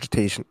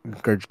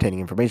regurgitating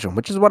information,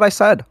 which is what I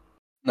said.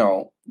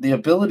 no, the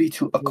ability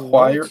to No,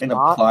 acquire it's and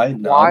not. apply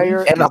Acquire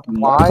knowledge And and is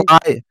not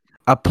apply.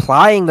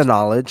 applying the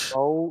knowledge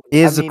Bro, I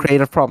is a mean,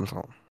 creative problem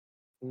solving.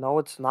 no,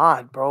 it's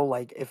not, bro.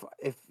 Like if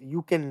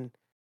you can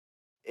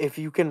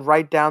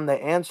write down the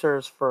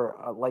answers for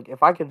like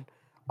if I can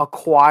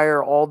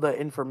acquire all the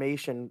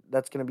information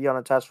that's going to be on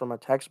a test from a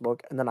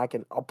textbook and then I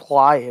can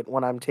apply it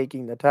when I'm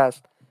taking the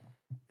test,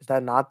 is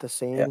that not the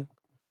yeah, same?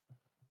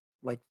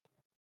 Like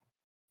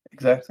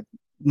exactly.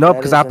 No, that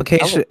because is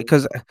application intelligent.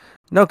 because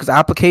no, because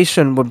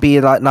application would be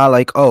like not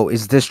like, oh,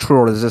 is this true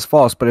or is this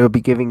false, but it would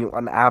be giving you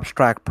an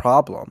abstract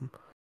problem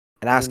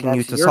and I mean, asking you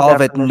that's to your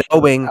solve it, definition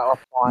knowing of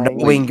applying.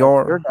 knowing Wait,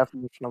 That's your your.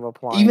 definition of even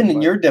applying, in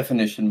but your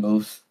definition,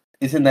 Moose,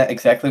 isn't that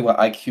exactly what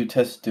IQ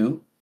tests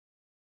do?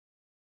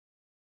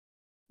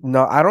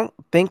 No, I don't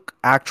think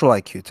actual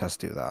IQ tests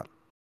do that.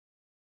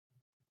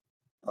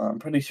 I'm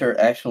pretty sure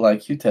actual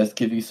IQ tests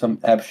give you some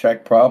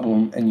abstract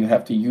problem, and you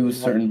have to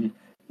use like certain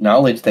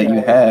knowledge that yeah, you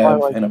it's probably have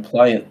like and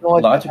apply it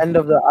like the end logically.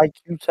 of the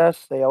IQ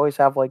test, they always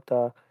have like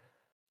the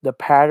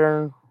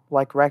pattern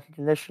like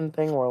recognition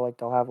thing where like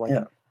they'll have like Yeah,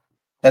 a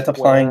that's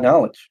applying square.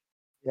 knowledge.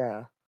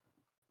 Yeah.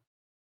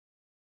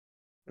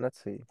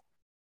 Let's see.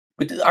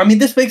 But I mean,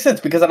 this makes sense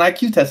because an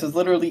IQ test is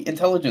literally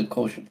intelligence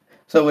quotient,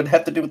 so it would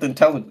have to do with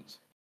intelligence.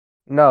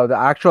 No, the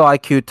actual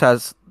IQ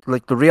test,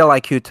 like the real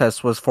IQ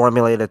test, was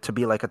formulated to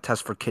be like a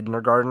test for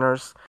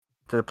kindergartners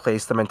to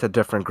place them into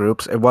different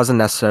groups. It wasn't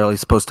necessarily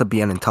supposed to be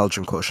an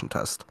intelligent quotient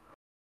test.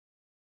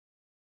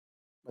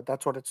 But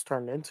that's what it's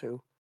turned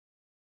into.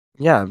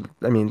 Yeah,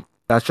 I mean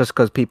that's just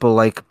because people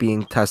like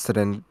being tested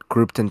and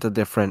grouped into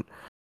different,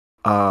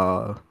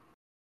 uh,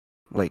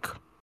 like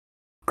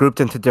grouped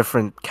into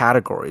different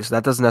categories.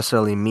 That doesn't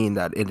necessarily mean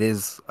that it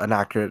is an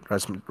accurate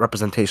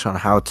representation on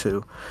how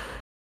to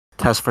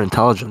test for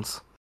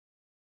intelligence.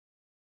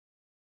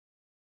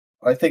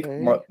 I think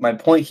Okay. my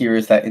point here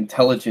is that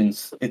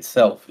intelligence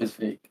itself is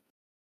fake.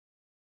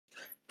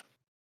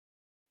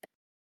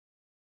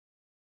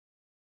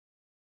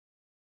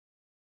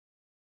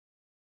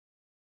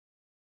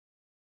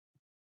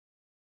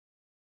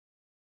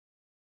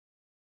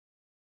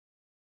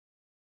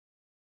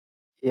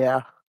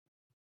 Yeah.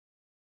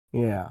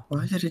 Yeah,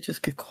 Why did it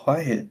just get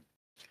quiet?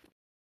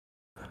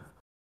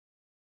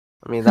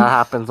 I mean that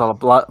happens on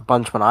a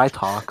bunch when I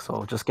talk,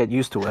 so just get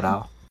used to it,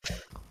 Al.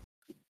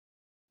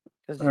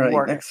 Because All you right,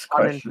 are next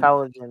question.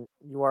 unintelligent.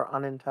 You are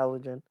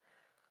unintelligent.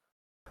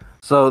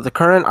 So the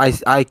current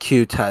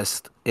IQ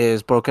test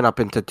is broken up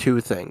into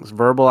two things: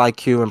 verbal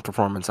IQ and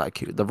performance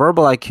IQ. The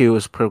verbal IQ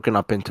is broken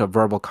up into a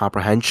verbal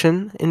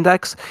comprehension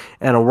index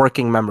and a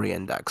working memory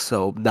index.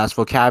 So that's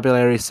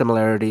vocabulary,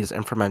 similarities,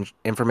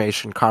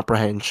 information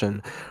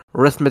comprehension,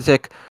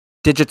 arithmetic,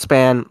 digit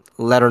span,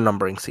 letter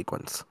numbering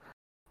sequence.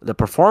 The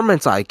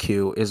performance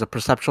IQ is a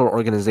perceptual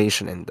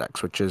organization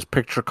index, which is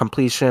picture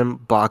completion,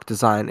 block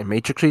design, and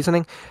matrix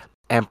reasoning,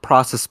 and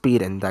process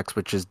speed index,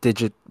 which is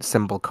digit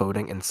symbol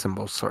coding and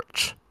symbol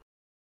search.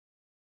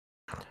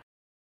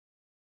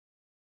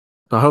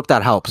 So I hope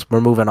that helps.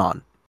 We're moving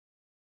on.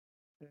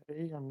 I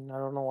mean, I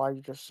don't know why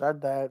you just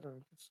said that.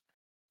 It's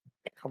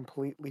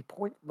completely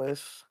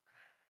pointless.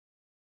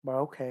 But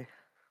okay.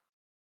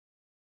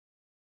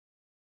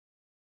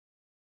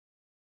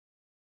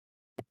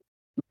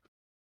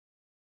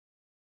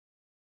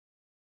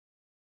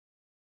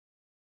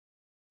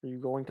 Are you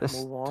going to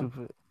move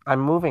on? I'm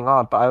moving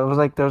on, but I was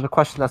like, there's a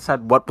question that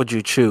said, "What would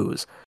you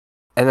choose?"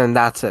 And then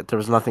that's it. There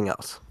was nothing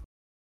else.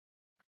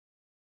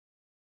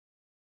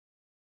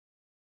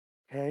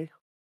 Okay.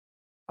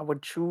 I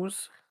would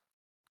choose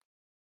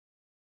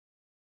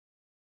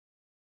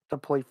to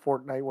play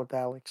Fortnite with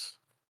Alex.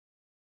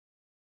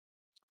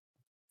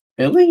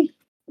 Really?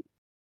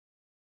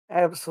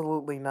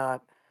 Absolutely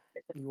not.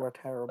 You are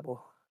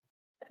terrible.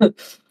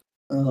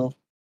 Oh,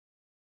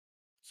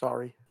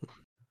 Sorry.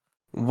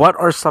 What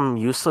are some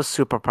useless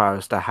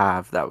superpowers to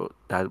have that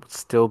would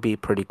still be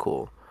pretty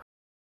cool?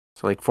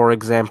 So, like for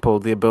example,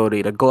 the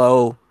ability to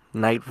glow,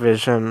 night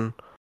vision,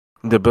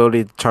 the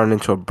ability to turn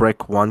into a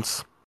brick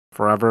once,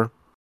 forever.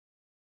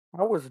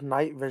 How was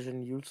night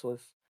vision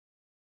useless?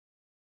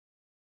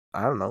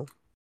 I don't know.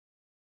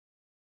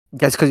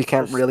 Guess because you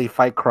can't Just, really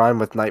fight crime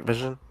with night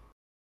vision.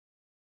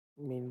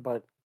 I mean,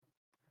 but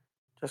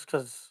just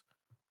because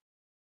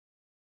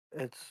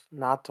it's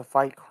not to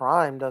fight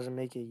crime doesn't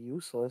make it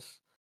useless.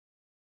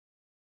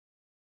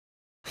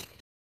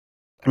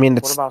 I mean,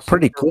 What it's about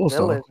pretty super cool.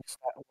 So villains?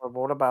 Or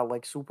what about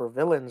like super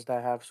villains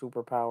that have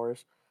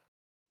superpowers?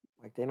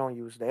 Like they don't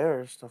use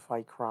theirs to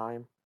fight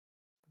crime.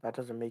 That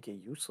doesn't make it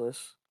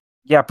useless.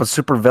 yeah, but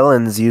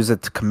supervillains use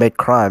it to commit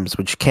crimes,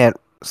 which you can't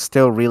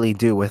still really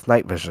do with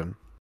night vision.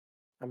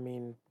 I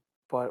mean,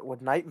 but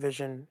with night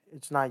vision,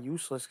 it's not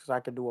useless because I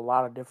could do a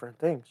lot of different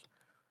things.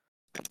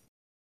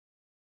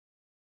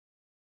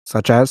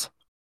 Such as?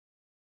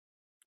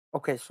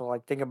 Okay, so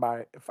like think about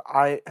it. If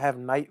I have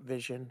night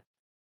vision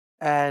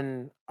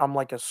and I'm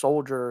like a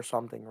soldier or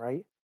something,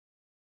 right?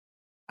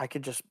 I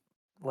could just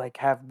like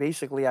have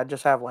basically I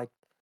just have like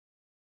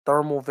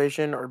thermal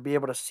vision or be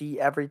able to see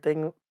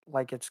everything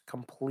like it's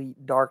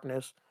complete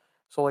darkness.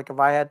 So like if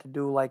I had to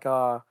do like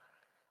a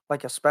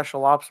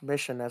special ops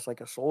mission as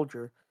like a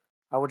soldier,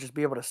 I would just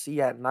be able to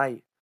see at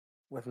night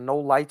with no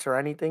lights or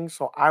anything,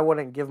 so I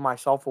wouldn't give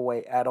myself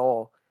away at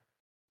all,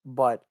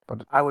 but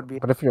But I would be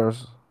able but if you're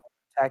to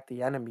attack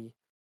the enemy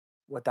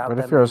without but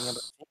if them you're being able to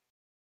s- see.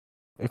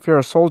 if you're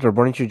a soldier,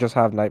 wouldn't you just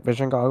have night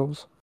vision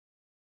goggles?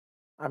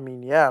 I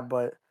mean, yeah,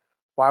 but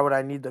why would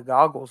I need the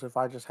goggles if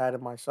I just had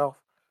it myself?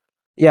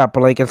 Yeah,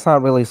 but like it's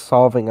not really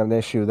solving an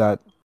issue that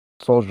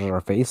soldiers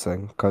are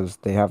facing because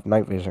they have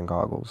night vision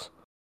goggles.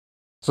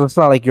 So it's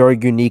not like you're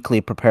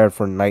uniquely prepared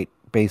for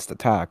night-based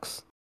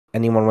attacks.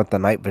 Anyone with the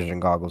night vision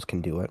goggles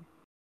can do it.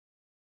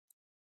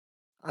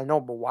 I know,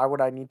 but why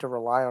would I need to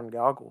rely on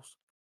goggles?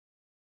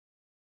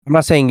 I'm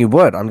not saying you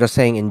would. I'm just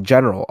saying in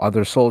general,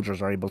 other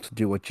soldiers are able to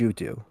do what you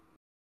do.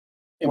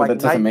 yeah, but Like that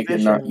doesn't night make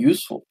it not vision,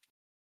 useful.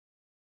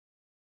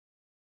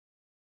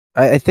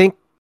 I think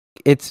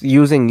it's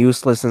using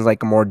useless as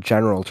like a more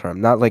general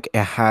term, not like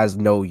it has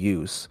no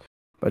use,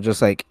 but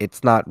just like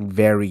it's not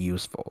very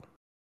useful.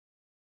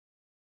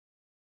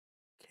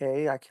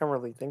 okay, I can't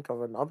really think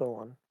of another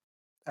one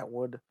that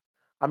would.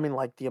 I mean,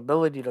 like the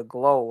ability to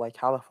glow, like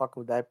how the fuck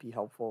would that be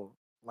helpful?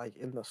 Like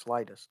in the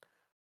slightest.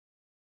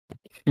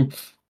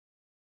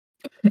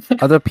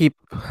 Other people,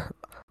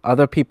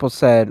 other people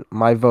said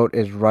my vote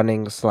is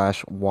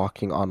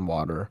running/walking on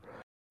water.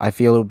 I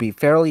feel it would be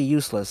fairly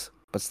useless,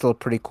 but still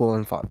pretty cool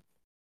and fun.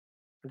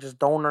 I just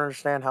don't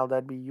understand how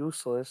that'd be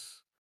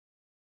useless.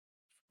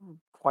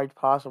 Quite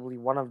possibly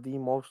one of the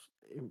most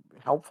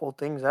helpful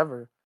things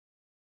ever.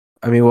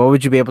 I mean, what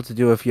would you be able to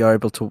do if you are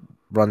able to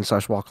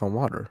run/walk on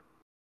water?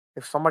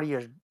 If somebody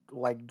is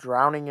like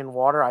drowning in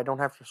water, I don't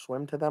have to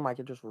swim to them. I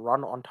could just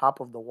run on top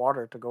of the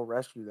water to go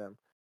rescue them.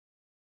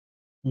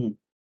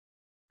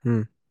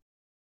 Hmm.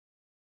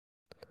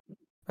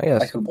 I I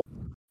guess could walk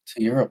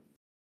to Europe.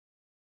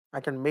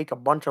 I can make a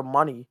bunch of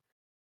money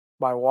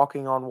by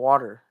walking on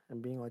water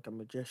and being like a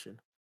magician.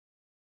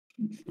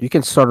 you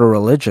can start a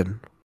religion.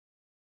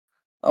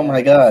 Oh Yeah, my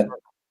I can God!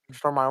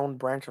 start my own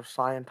branch of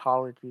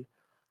Scientology.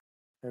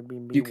 It'd be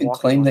me You can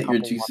walking claim on that you're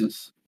top of water.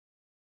 Jesus.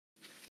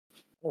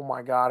 Oh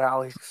my god,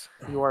 Alex,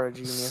 you are a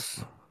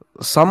genius.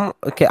 Some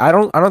okay. I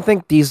don't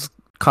think these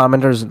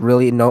commenters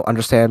really know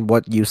understand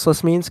what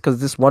useless means because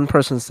this one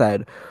person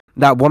said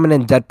that woman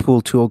in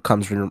Deadpool 2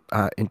 comes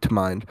into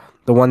mind.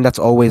 The one that's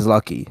always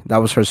lucky. That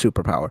was her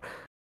superpower.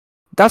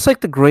 That's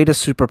like the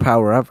greatest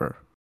superpower ever.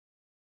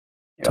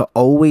 To Yep.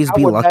 always How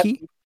be would that lucky.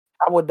 be,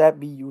 how would that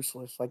be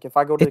useless? Like if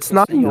I go to the It's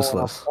not casino and I'm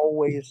useless.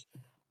 always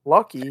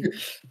lucky,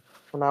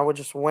 and I would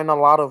just win a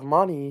lot of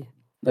money.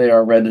 They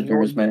are And you know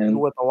what redditors, you can do man.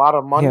 with a lot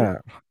of money? Yeah,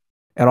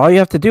 and all you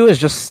have to do is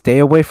just stay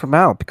away from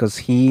Al because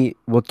he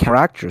will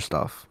counteract your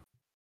stuff.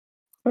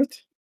 What?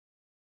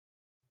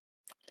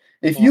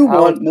 If Yeah, you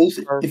Alex won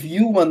most, first. if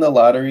you won the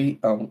lottery,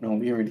 oh no,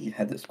 we already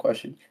had this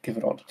question. Give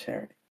it all to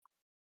charity.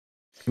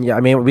 Yeah, I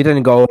mean, we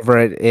didn't go over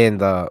it in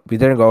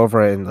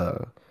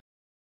the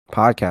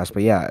podcast,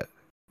 but yeah,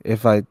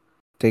 if I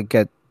did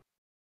get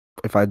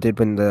if I did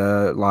win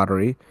the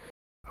lottery,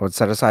 I would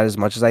set aside as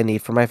much as I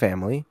need for my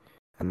family,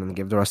 and then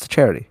give the rest to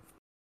charity.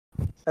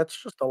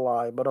 That's just a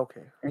lie, but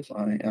okay.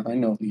 I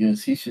know he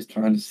is. He's just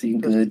trying to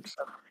seem Just, good.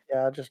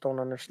 yeah, I just don't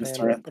understand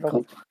Mr. it. But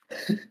okay.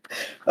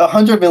 Ethical.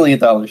 $100 million,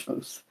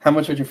 folks. How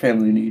much would your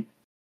family need?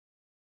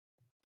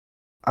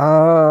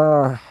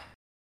 Let's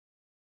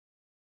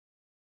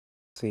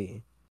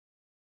see.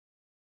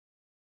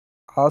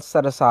 I'll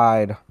set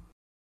aside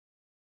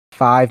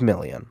 5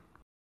 million.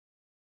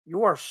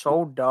 You are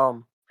so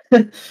dumb.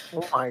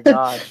 Oh my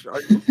gosh.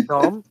 Are you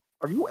dumb?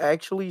 Are you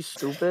actually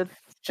stupid?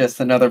 Just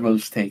another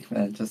most take,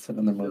 man. Just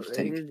another most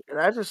take.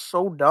 That is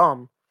so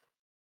dumb.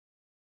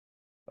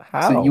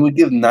 How? So you would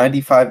give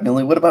 95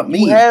 million? What about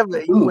me?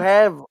 You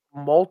have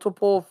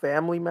multiple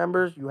family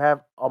members. You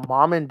have a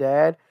mom and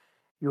dad.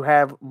 You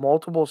have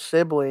multiple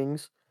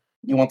siblings.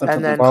 You want them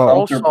And to live then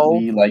also,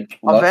 comfortably, like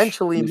lush,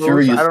 eventually, Moose,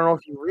 luxurious. I don't know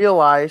if you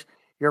realize,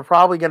 you're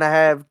probably gonna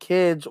have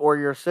kids, or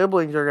your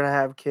siblings are gonna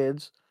have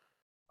kids.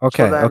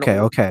 Okay, So then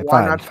okay. why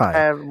Fine, not fine,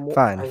 have more?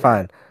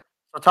 fine.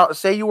 So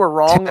say you were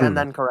wrong 10. and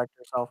then correct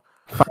yourself.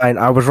 Fine,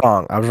 I was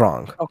wrong.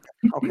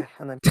 Okay,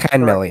 and then 10 correct.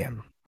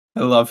 million.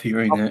 I love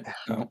hearing Okay. it.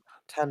 No.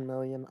 10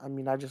 million. I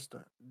mean, I just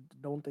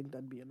don't think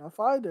that'd be enough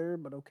either,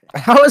 but okay.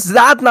 How is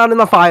that not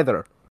enough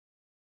either?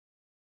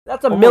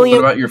 That's a What million.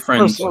 about your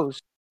friends?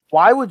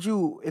 Why would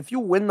you, if you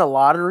win the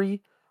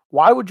lottery,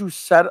 why would you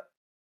set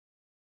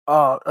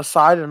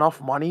aside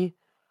enough money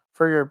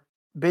for your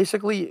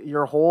basically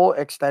your whole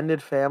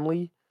extended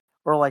family,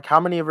 or like how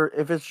many of your,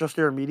 if it's just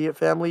your immediate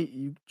family,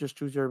 you just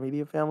choose your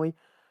immediate family,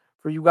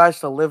 for you guys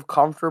to live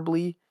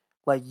comfortably,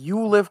 like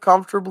you live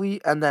comfortably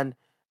and then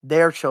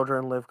their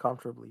children live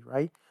comfortably,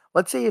 right?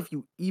 Let's say if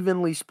you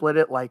evenly split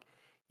it, like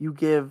you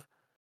give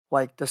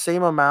like the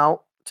same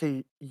amount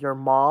to your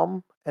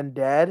mom and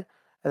dad,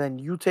 and then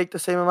you take the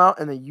same amount,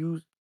 and then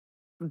you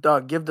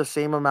give the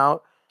same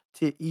amount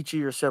to each of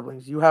your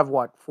siblings. You have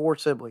what? 4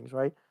 siblings,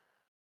 right?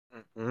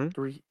 Mm-hmm.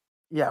 3.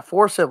 Yeah,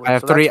 4 siblings. I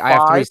have so three. That's I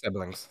have 3 5.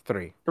 siblings.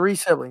 3. 3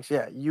 siblings.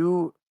 Yeah,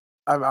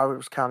 I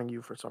was counting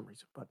you for some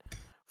reason, but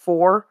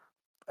 4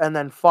 and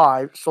then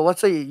 5. So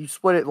let's say you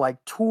split it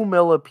like 2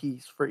 mil a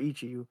piece for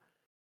each of you.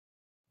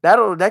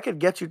 That could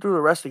get you through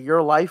the rest of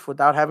your life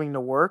without having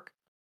to work.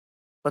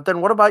 But then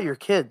what about your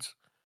kids?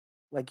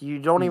 Like you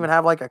don't even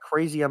have like a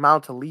crazy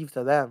amount to leave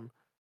to them.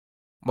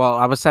 Well,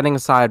 I was setting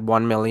aside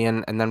 1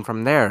 million, and then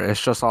from there,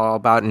 it's just all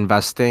about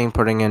investing,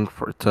 putting in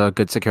to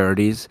good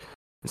securities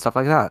and stuff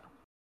like that.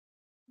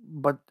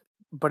 But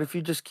if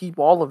you just keep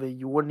all of it,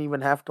 you wouldn't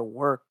even have to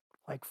work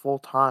like full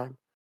time,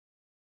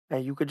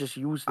 and you could just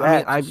use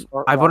that I to mean,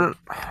 start I wouldn't.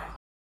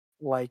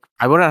 like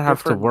I wouldn't have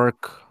to different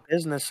work.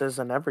 businesses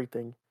and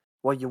everything.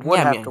 Well, you would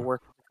Yeah, I have to mean,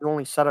 work if you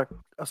only set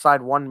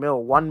aside 1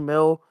 mil. 1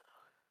 mil.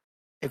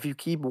 If you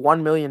keep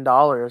 $1 million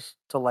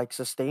to like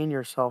sustain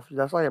yourself,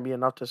 that's not gonna be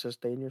enough to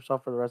sustain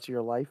yourself for the rest of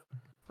your life.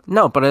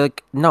 no,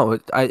 but no.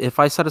 If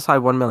I set aside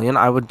 1 million,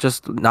 I would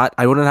just not.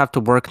 I wouldn't have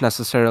to work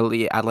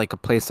necessarily at like a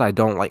place I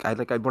don't like. I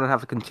wouldn't have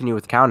to continue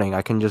with counting.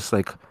 I can just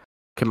like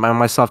combine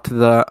myself to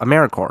the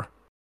AmeriCorps.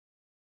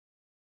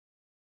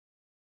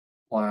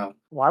 Wow.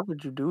 Why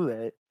would you do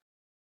that?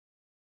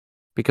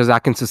 Because I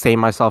can sustain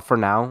myself for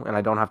now, and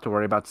I don't have to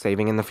worry about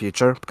saving in the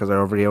future because I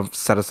already have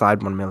set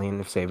aside 1 million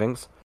of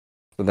savings.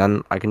 So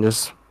then I can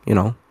just,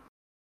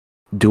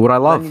 do what I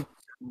love.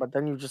 But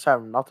then you just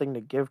have nothing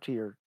to give to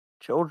your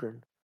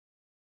children.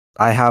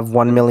 I have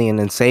 1 million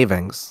in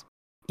savings,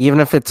 even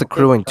if it's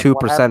accruing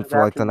 2%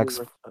 for like the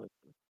next.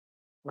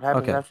 What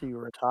happens Okay. after you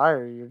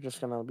retire? You're just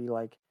gonna be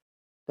like,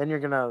 then you're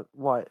gonna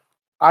what?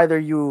 Either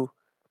you.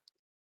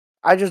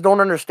 I just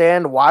don't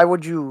understand why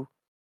would you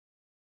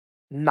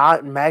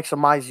not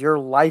maximize your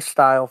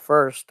lifestyle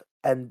first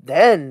and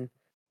then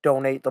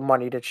donate the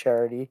money to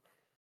charity.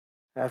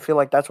 I feel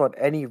like that's what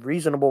any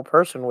reasonable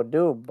person would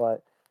do,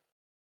 but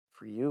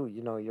for you,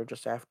 you're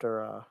just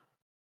after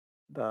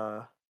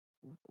the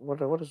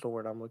what is the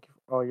word I'm looking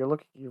for? Oh, you're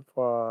looking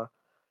for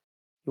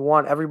you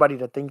want everybody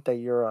to think that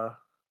you're a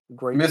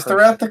great Mr. person.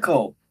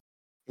 Ethical.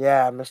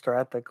 Yeah, Mr.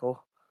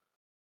 Ethical.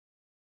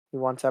 He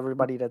wants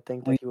everybody to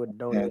think that he would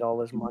donate all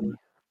his money.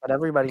 But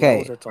everybody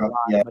knows it's a lie,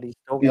 Yeah. but he's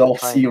still We gonna all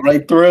try see and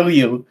right through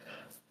you.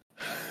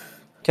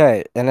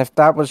 Okay, and if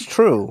that was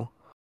true,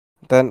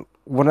 then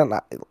wouldn't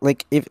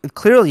like if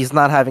clearly it's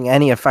not having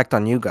any effect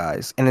on you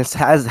guys, and it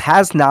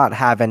has not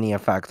have any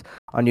effect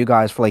on you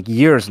guys for like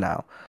years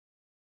now.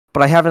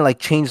 But I haven't like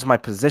changed my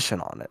position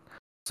on it.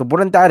 So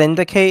wouldn't that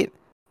indicate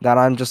that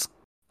I'm just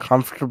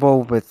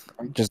comfortable with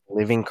just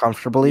living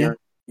comfortably?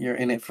 You're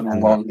in it for the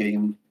long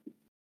game.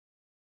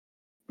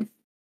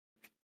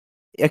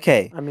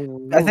 Okay. I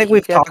mean, I think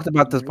we've talked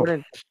about this You before.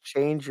 wouldn't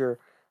change your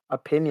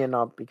opinion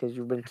up because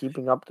you've been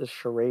keeping up this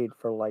charade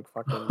for like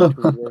fucking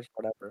 2 years,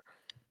 whatever.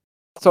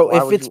 So Why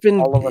if would it's you been,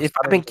 all of a if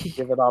I've sudden been, just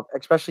give it up?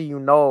 Especially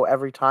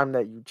every time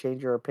that you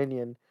change your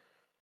opinion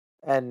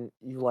and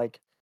you like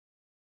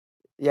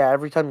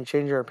every time you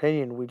change your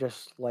opinion, we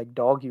just like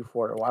dog you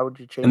for it. Why would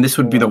you And change this it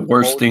to would be the like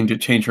worst promote? thing to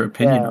change your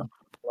opinion Yeah, on.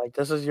 like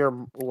this is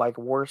your like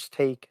worst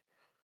take.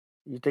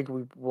 You think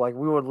we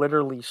would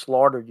literally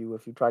slaughter you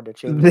if you tried to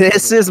change your this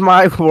opinion? is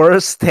my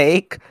worst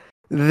take.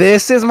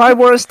 This is my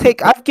worst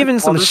take. I've given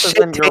Well, some this shit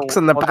isn't takes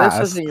in the this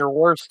past. isn't your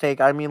worst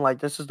take. I mean, like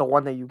this is the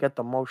one that you get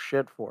the most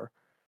shit for.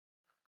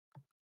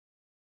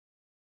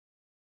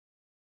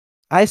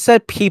 I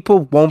said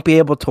people won't be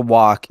able to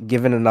walk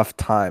given enough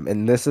time,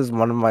 and this is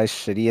one of my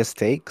shittiest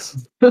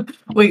takes.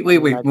 Wait, I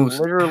mean, I Moose.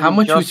 How literally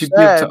much would you just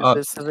give to said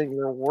this us? isn't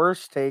your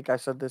worst take. I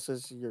said this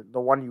is the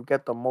one you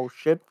get the most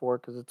shit for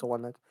because it's the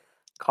one that's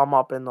come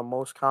up in the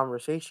most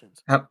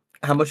conversations.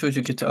 How much would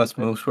you give to us,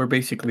 Moose? We're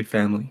basically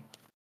family.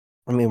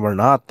 I mean, we're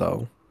not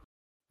though.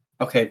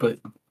 Okay, but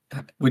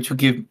would you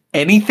give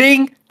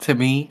anything to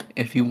me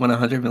if you won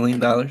 $100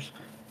 million?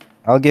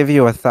 I'll give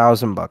you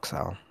 $1,000,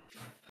 Al.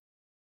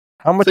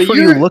 How much So were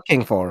you you're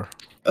looking for?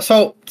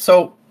 so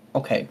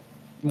okay.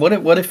 What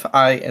if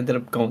I ended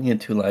up going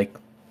into like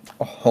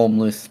a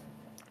homeless,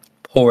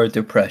 poor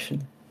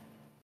depression?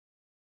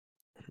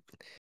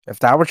 If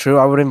that were true,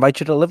 I would invite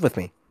you to live with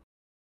me.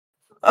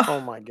 Oh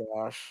my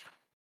gosh.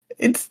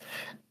 It's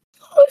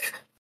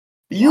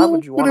Why you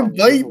would you would want to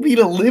live invite with me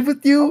to live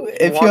with Why you would you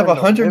if you want have him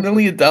to $100 live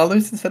with million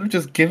instead of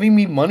just giving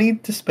me money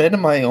to spend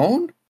on my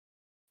own?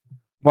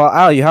 Well,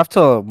 Al, you have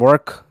to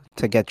work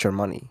to get your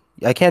money.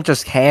 I can't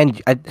just hand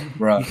you. You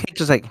Bruh. can't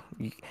just like.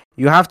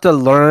 You have to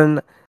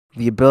learn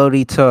the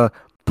ability to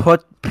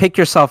pick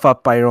yourself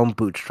up by your own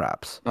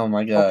bootstraps. Oh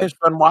my you? Okay, god. so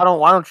then why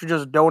don't you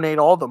just donate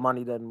all the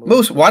money then, Moose?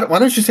 Moose, why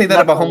don't you say You that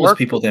have about to homeless work.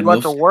 people then, You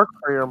have to Moose? work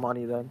for your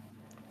money then.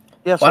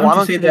 Yeah, so Why why don't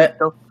you don't say you just that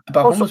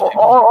about also, homeless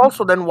people?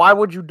 also then why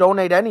would you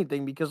donate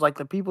anything? Because like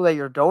the people that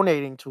you're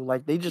donating to,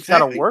 like they just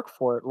gotta Exactly. work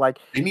for it. Like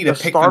They need to the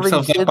pick starving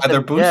themselves up kids by their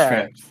and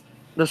bootstraps.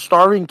 the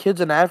starving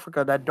kids in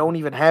Africa that don't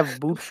even have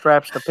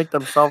bootstraps to pick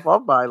themselves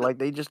up by. Like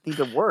they just need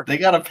to work. They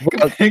gotta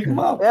Well, pick them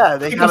up. Yeah,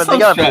 Pick they themselves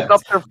gotta pick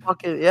up straps. their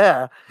fucking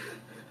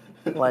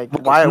Like no,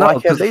 why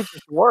can't they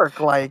just work?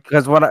 Like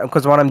because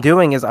what I'm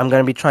doing is I'm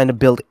going to be trying to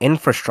build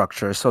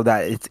infrastructure so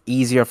that it's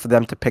easier for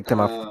them to pick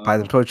them up by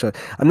themselves.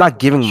 I'm not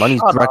giving money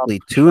shut up, directly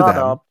to shut them.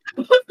 up,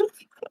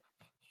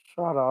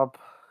 shut up.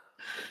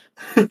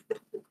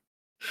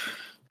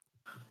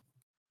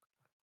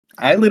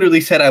 I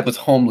literally said I was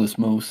homeless,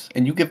 Moose,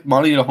 and you give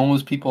money to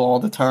homeless people all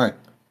the time.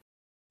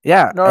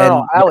 Yeah, No, and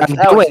what I'm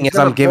Alex, doing he's is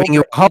I'm gonna giving build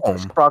you the a home.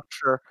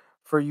 infrastructure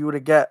for you to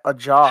get a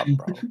job,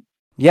 bro.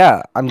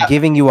 Yeah, I'm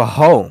giving you a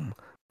home.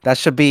 That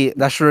should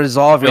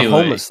resolve your Wait.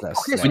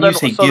 homelessness. Okay, When Then. you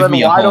say give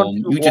me a home,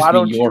 you just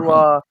mean your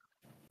home.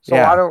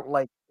 Yeah, why don't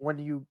like when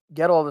you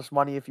get all this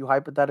money, if you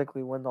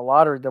hypothetically win the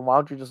lottery, then why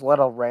don't you just let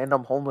a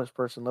random homeless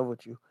person live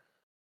with you?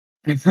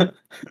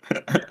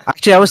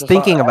 actually, I was Just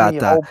thinking any about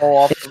that. hobo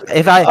off.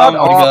 If I Oh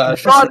my god.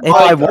 Shut if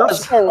up! I You're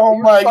was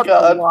you're such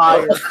a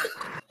liar.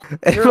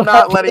 if You're I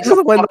not letting was a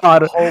to win the fucking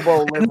lottery,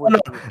 hobo live with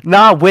you.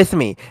 not with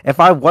me. If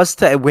I was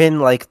to win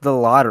like the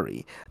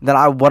lottery, then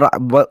what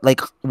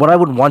I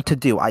would want to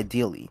do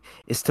ideally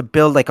is to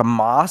build like a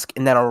mosque,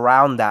 and then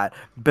around that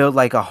build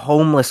like a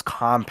homeless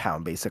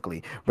compound,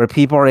 basically, where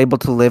people are able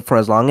to live for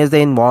as long as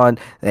they want.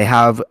 They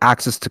have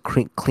access to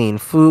clean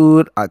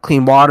food,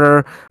 clean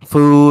water,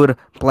 food,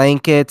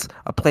 blankets,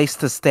 a place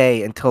to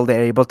stay until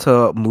they're able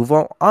to move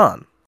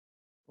on.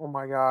 Oh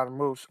my god,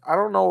 Moose. I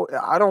don't know.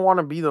 I don't want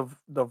to be the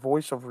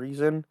voice of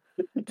reason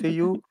to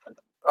you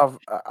of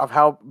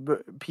how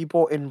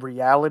people in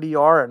reality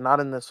are and not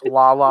in this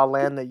la la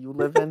land that you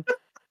live in.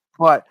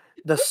 But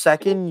the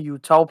second you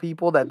tell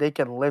people that they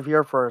can live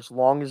here for as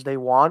long as they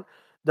want,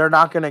 they're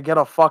not gonna get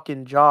a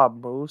fucking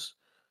job, Moose.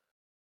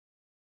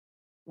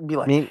 Be I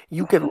like, mean,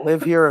 you can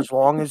live here as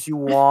long as you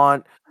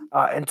want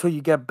until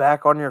you get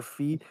back on your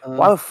feet.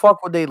 Why Uh, the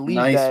fuck would they leave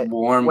nice that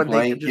warm when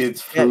they could just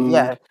blankets, get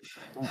food.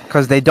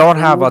 because they don't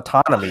have food,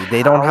 autonomy.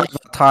 They a don't have house?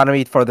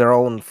 autonomy for their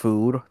own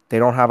food. They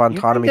don't have You think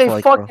autonomy they for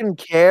like. fucking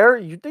care?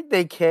 You think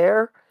they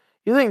care?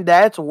 You think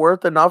that's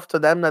worth enough to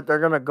them that they're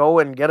gonna go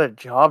and get a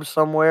job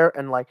somewhere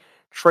and like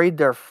trade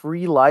their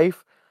free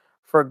life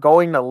for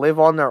going to live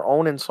on their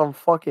own in some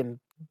fucking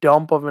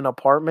dump of an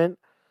apartment?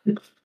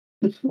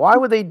 Why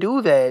would they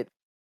do that?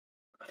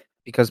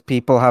 Because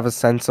people have a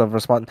sense of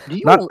response. Do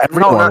you Not no,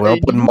 everyone will,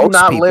 but you do most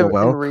not live people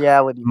in will.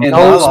 reality. In No,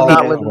 La you do La Most not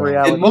people live Land. in will.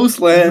 In reality. most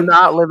You do land.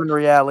 not live in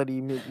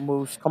reality,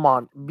 Moose. Come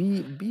on,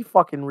 be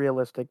fucking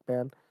realistic,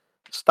 man.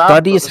 Stop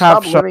Studies have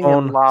stop living in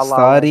shown. La La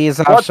Land. Studies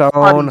have What shown.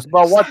 studies,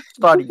 bro? What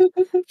studies?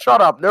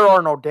 Shut up. There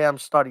are no damn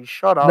studies.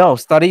 Shut up. No,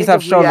 studies Think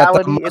have of shown that the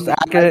reality in most the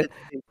accurate, United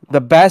States.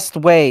 the best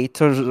way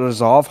to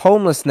resolve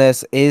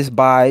homelessness is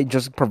by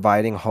just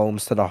providing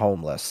homes to the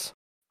homeless.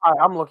 All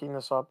right, I'm looking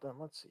this up then.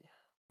 Let's see.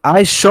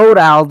 I showed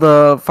Al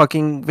the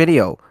fucking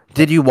video.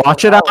 Did you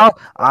watch it, Alex, Al?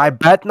 I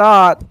bet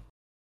not.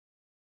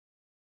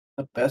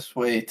 The best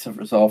way to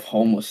resolve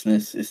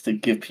homelessness is to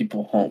give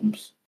people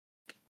homes.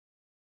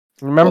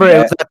 Remember,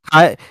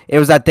 it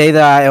was that day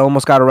that I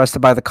almost got arrested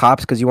by the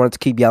cops because you wanted to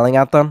keep yelling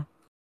at them.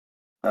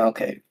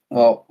 Okay.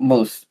 Well,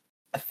 most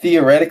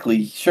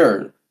theoretically,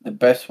 sure, the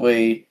best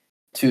way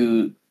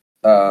to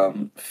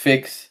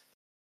fix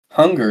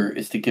hunger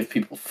is to give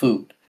people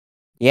food.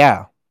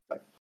 Yeah.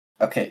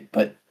 Okay,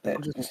 but I'll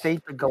just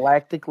state the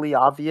galactically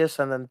obvious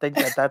and then think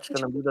that that's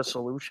going to be the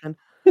solution.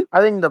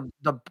 I think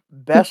the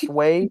best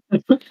way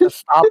to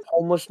stop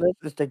homelessness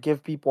is to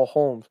give people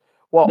homes.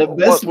 Well, the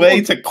best way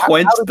to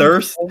quench do these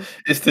thirst homes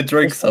is to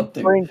drink is to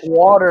something. drink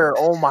water?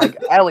 Oh my God,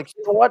 Alex,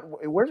 you know what?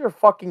 Where's your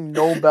fucking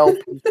Nobel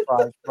Peace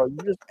Prize, bro? You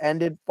just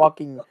ended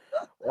fucking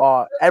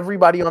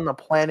everybody on the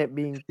planet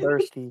being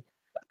thirsty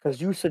because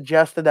you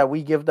suggested that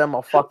we give them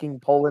a fucking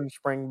Poland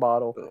Spring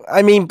bottle.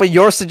 I mean, but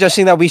you're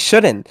suggesting that we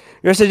shouldn't.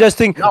 You're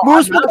suggesting, No,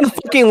 Moose, I'm not what the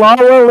suggesting fucking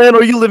lava land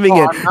are you living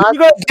No, in? I'm not.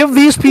 You're gonna give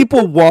these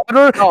people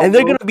water No, and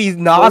they're Moose, gonna be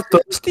not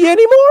Moose, thirsty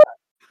anymore?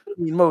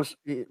 Most,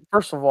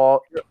 first of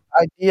all, your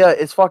idea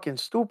is fucking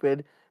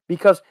stupid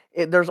because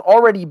there's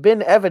already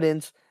been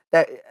evidence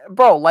that,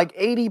 bro, like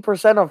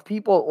 80% of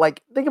people,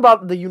 like, think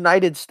about the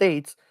United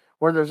States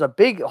where there's a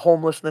big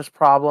homelessness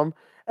problem,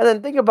 and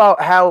then think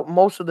about how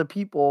most of the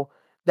people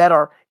that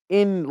are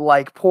in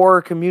like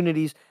poorer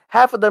communities,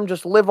 half of them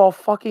just live off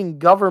fucking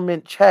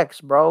government checks,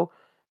 bro.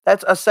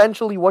 That's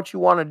essentially what you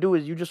want to do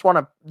is you just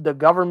want the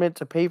government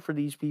to pay for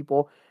these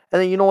people,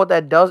 and then you know what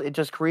that does? It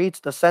just creates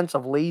the sense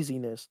of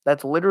laziness.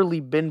 That's literally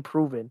been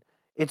proven.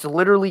 It's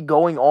literally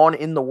going on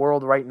in the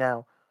world right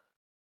now.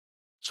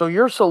 So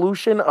your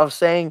solution of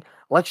saying,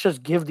 let's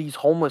just give these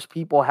homeless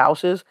people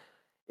houses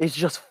is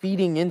just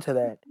feeding into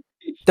that. Then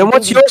You think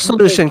what's these your people-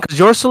 solution? Because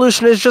your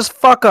solution is just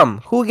fuck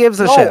them. Who gives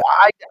a No, shit?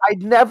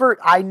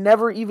 I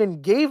never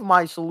even gave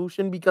my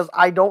solution because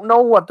I don't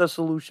know what the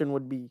solution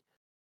would be.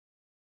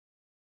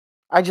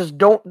 I just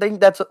don't think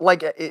that's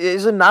like,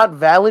 is it not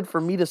valid for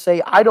me to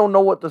say I don't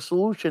know what the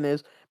solution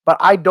is, but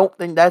I don't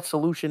think that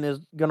solution is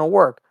gonna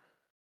work?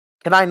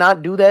 Can I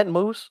not do that,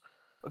 Moose?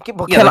 Okay,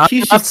 but Yeah, can like I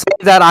he's not just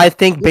say that I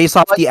think based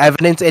off Like- the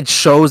evidence it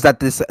shows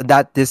that this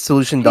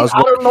solution does I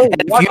work? don't know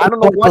And if what you I don't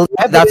know don't what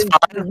believe that's evidence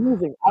fine. you're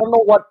using. I don't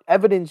know what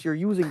evidence you're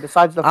using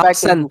besides the I'll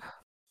fact that send- you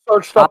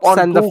searched up I'll on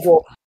send the f-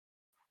 Google.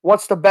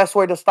 What's the best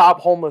way to stop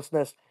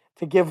homelessness?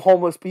 To give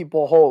homeless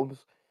people homes.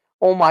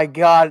 Oh my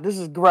god, this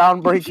is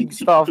groundbreaking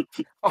stuff.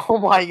 Oh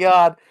my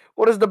god.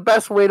 What is the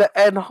best way to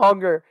end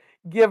hunger?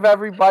 Give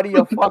everybody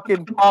a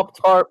fucking Pop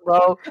Tart,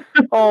 bro.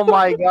 Oh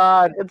my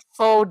god. It's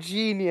so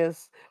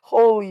genius.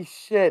 Holy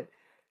shit.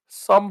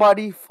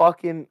 Somebody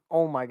fucking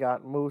oh my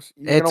god, Moose.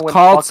 You're It's gonna win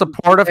called fucking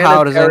supportive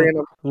housing. humanitarian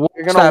of, Watch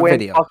you're gonna that win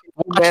video. fucking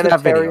Watch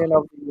that video. humanitarian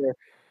of the year.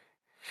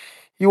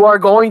 You are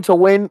going to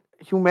win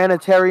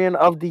humanitarian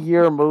of the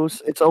year,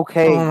 Moose. It's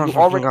okay. Oh my You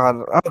fucking already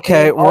god.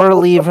 Okay, came up we're with a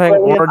leaving.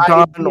 brilliant We're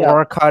done. idea.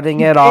 We're cutting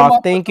You it came off.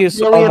 up Thank with a you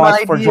so brilliant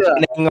much for idea.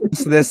 joining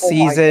us this Oh my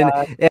season.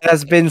 God. It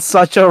has been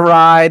such a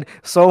ride.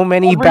 So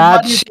many bad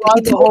Everybody shit find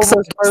a takes.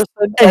 homeless person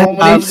so and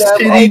many give them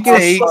a shitty Pop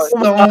takes, Tart.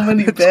 so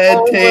many bad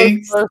Homeless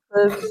takes.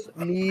 persons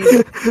need.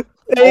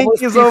 Thank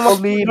Homeless you so people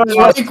much. need for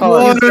Pop Drink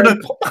Tarts. water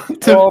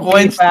to We'll be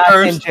quench back in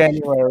thirst.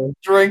 January.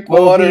 Drink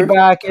We'll water. be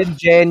back in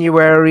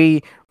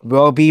January.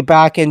 We'll be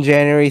back in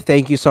January.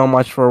 Thank you so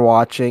much for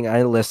watching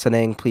and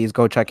listening. Please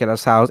go check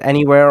us out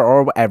anywhere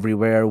or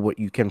everywhere what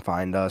you can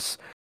find us.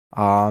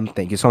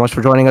 Thank you so much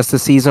for joining us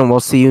this season. We'll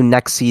see you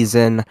next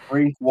season,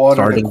 Drink water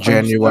starting to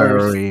quench thirst.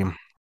 January.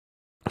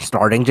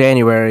 Starting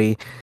January.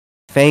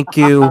 Thank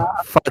you.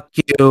 Fuck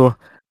you.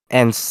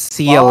 And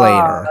see you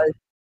later.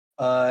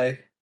 Bye.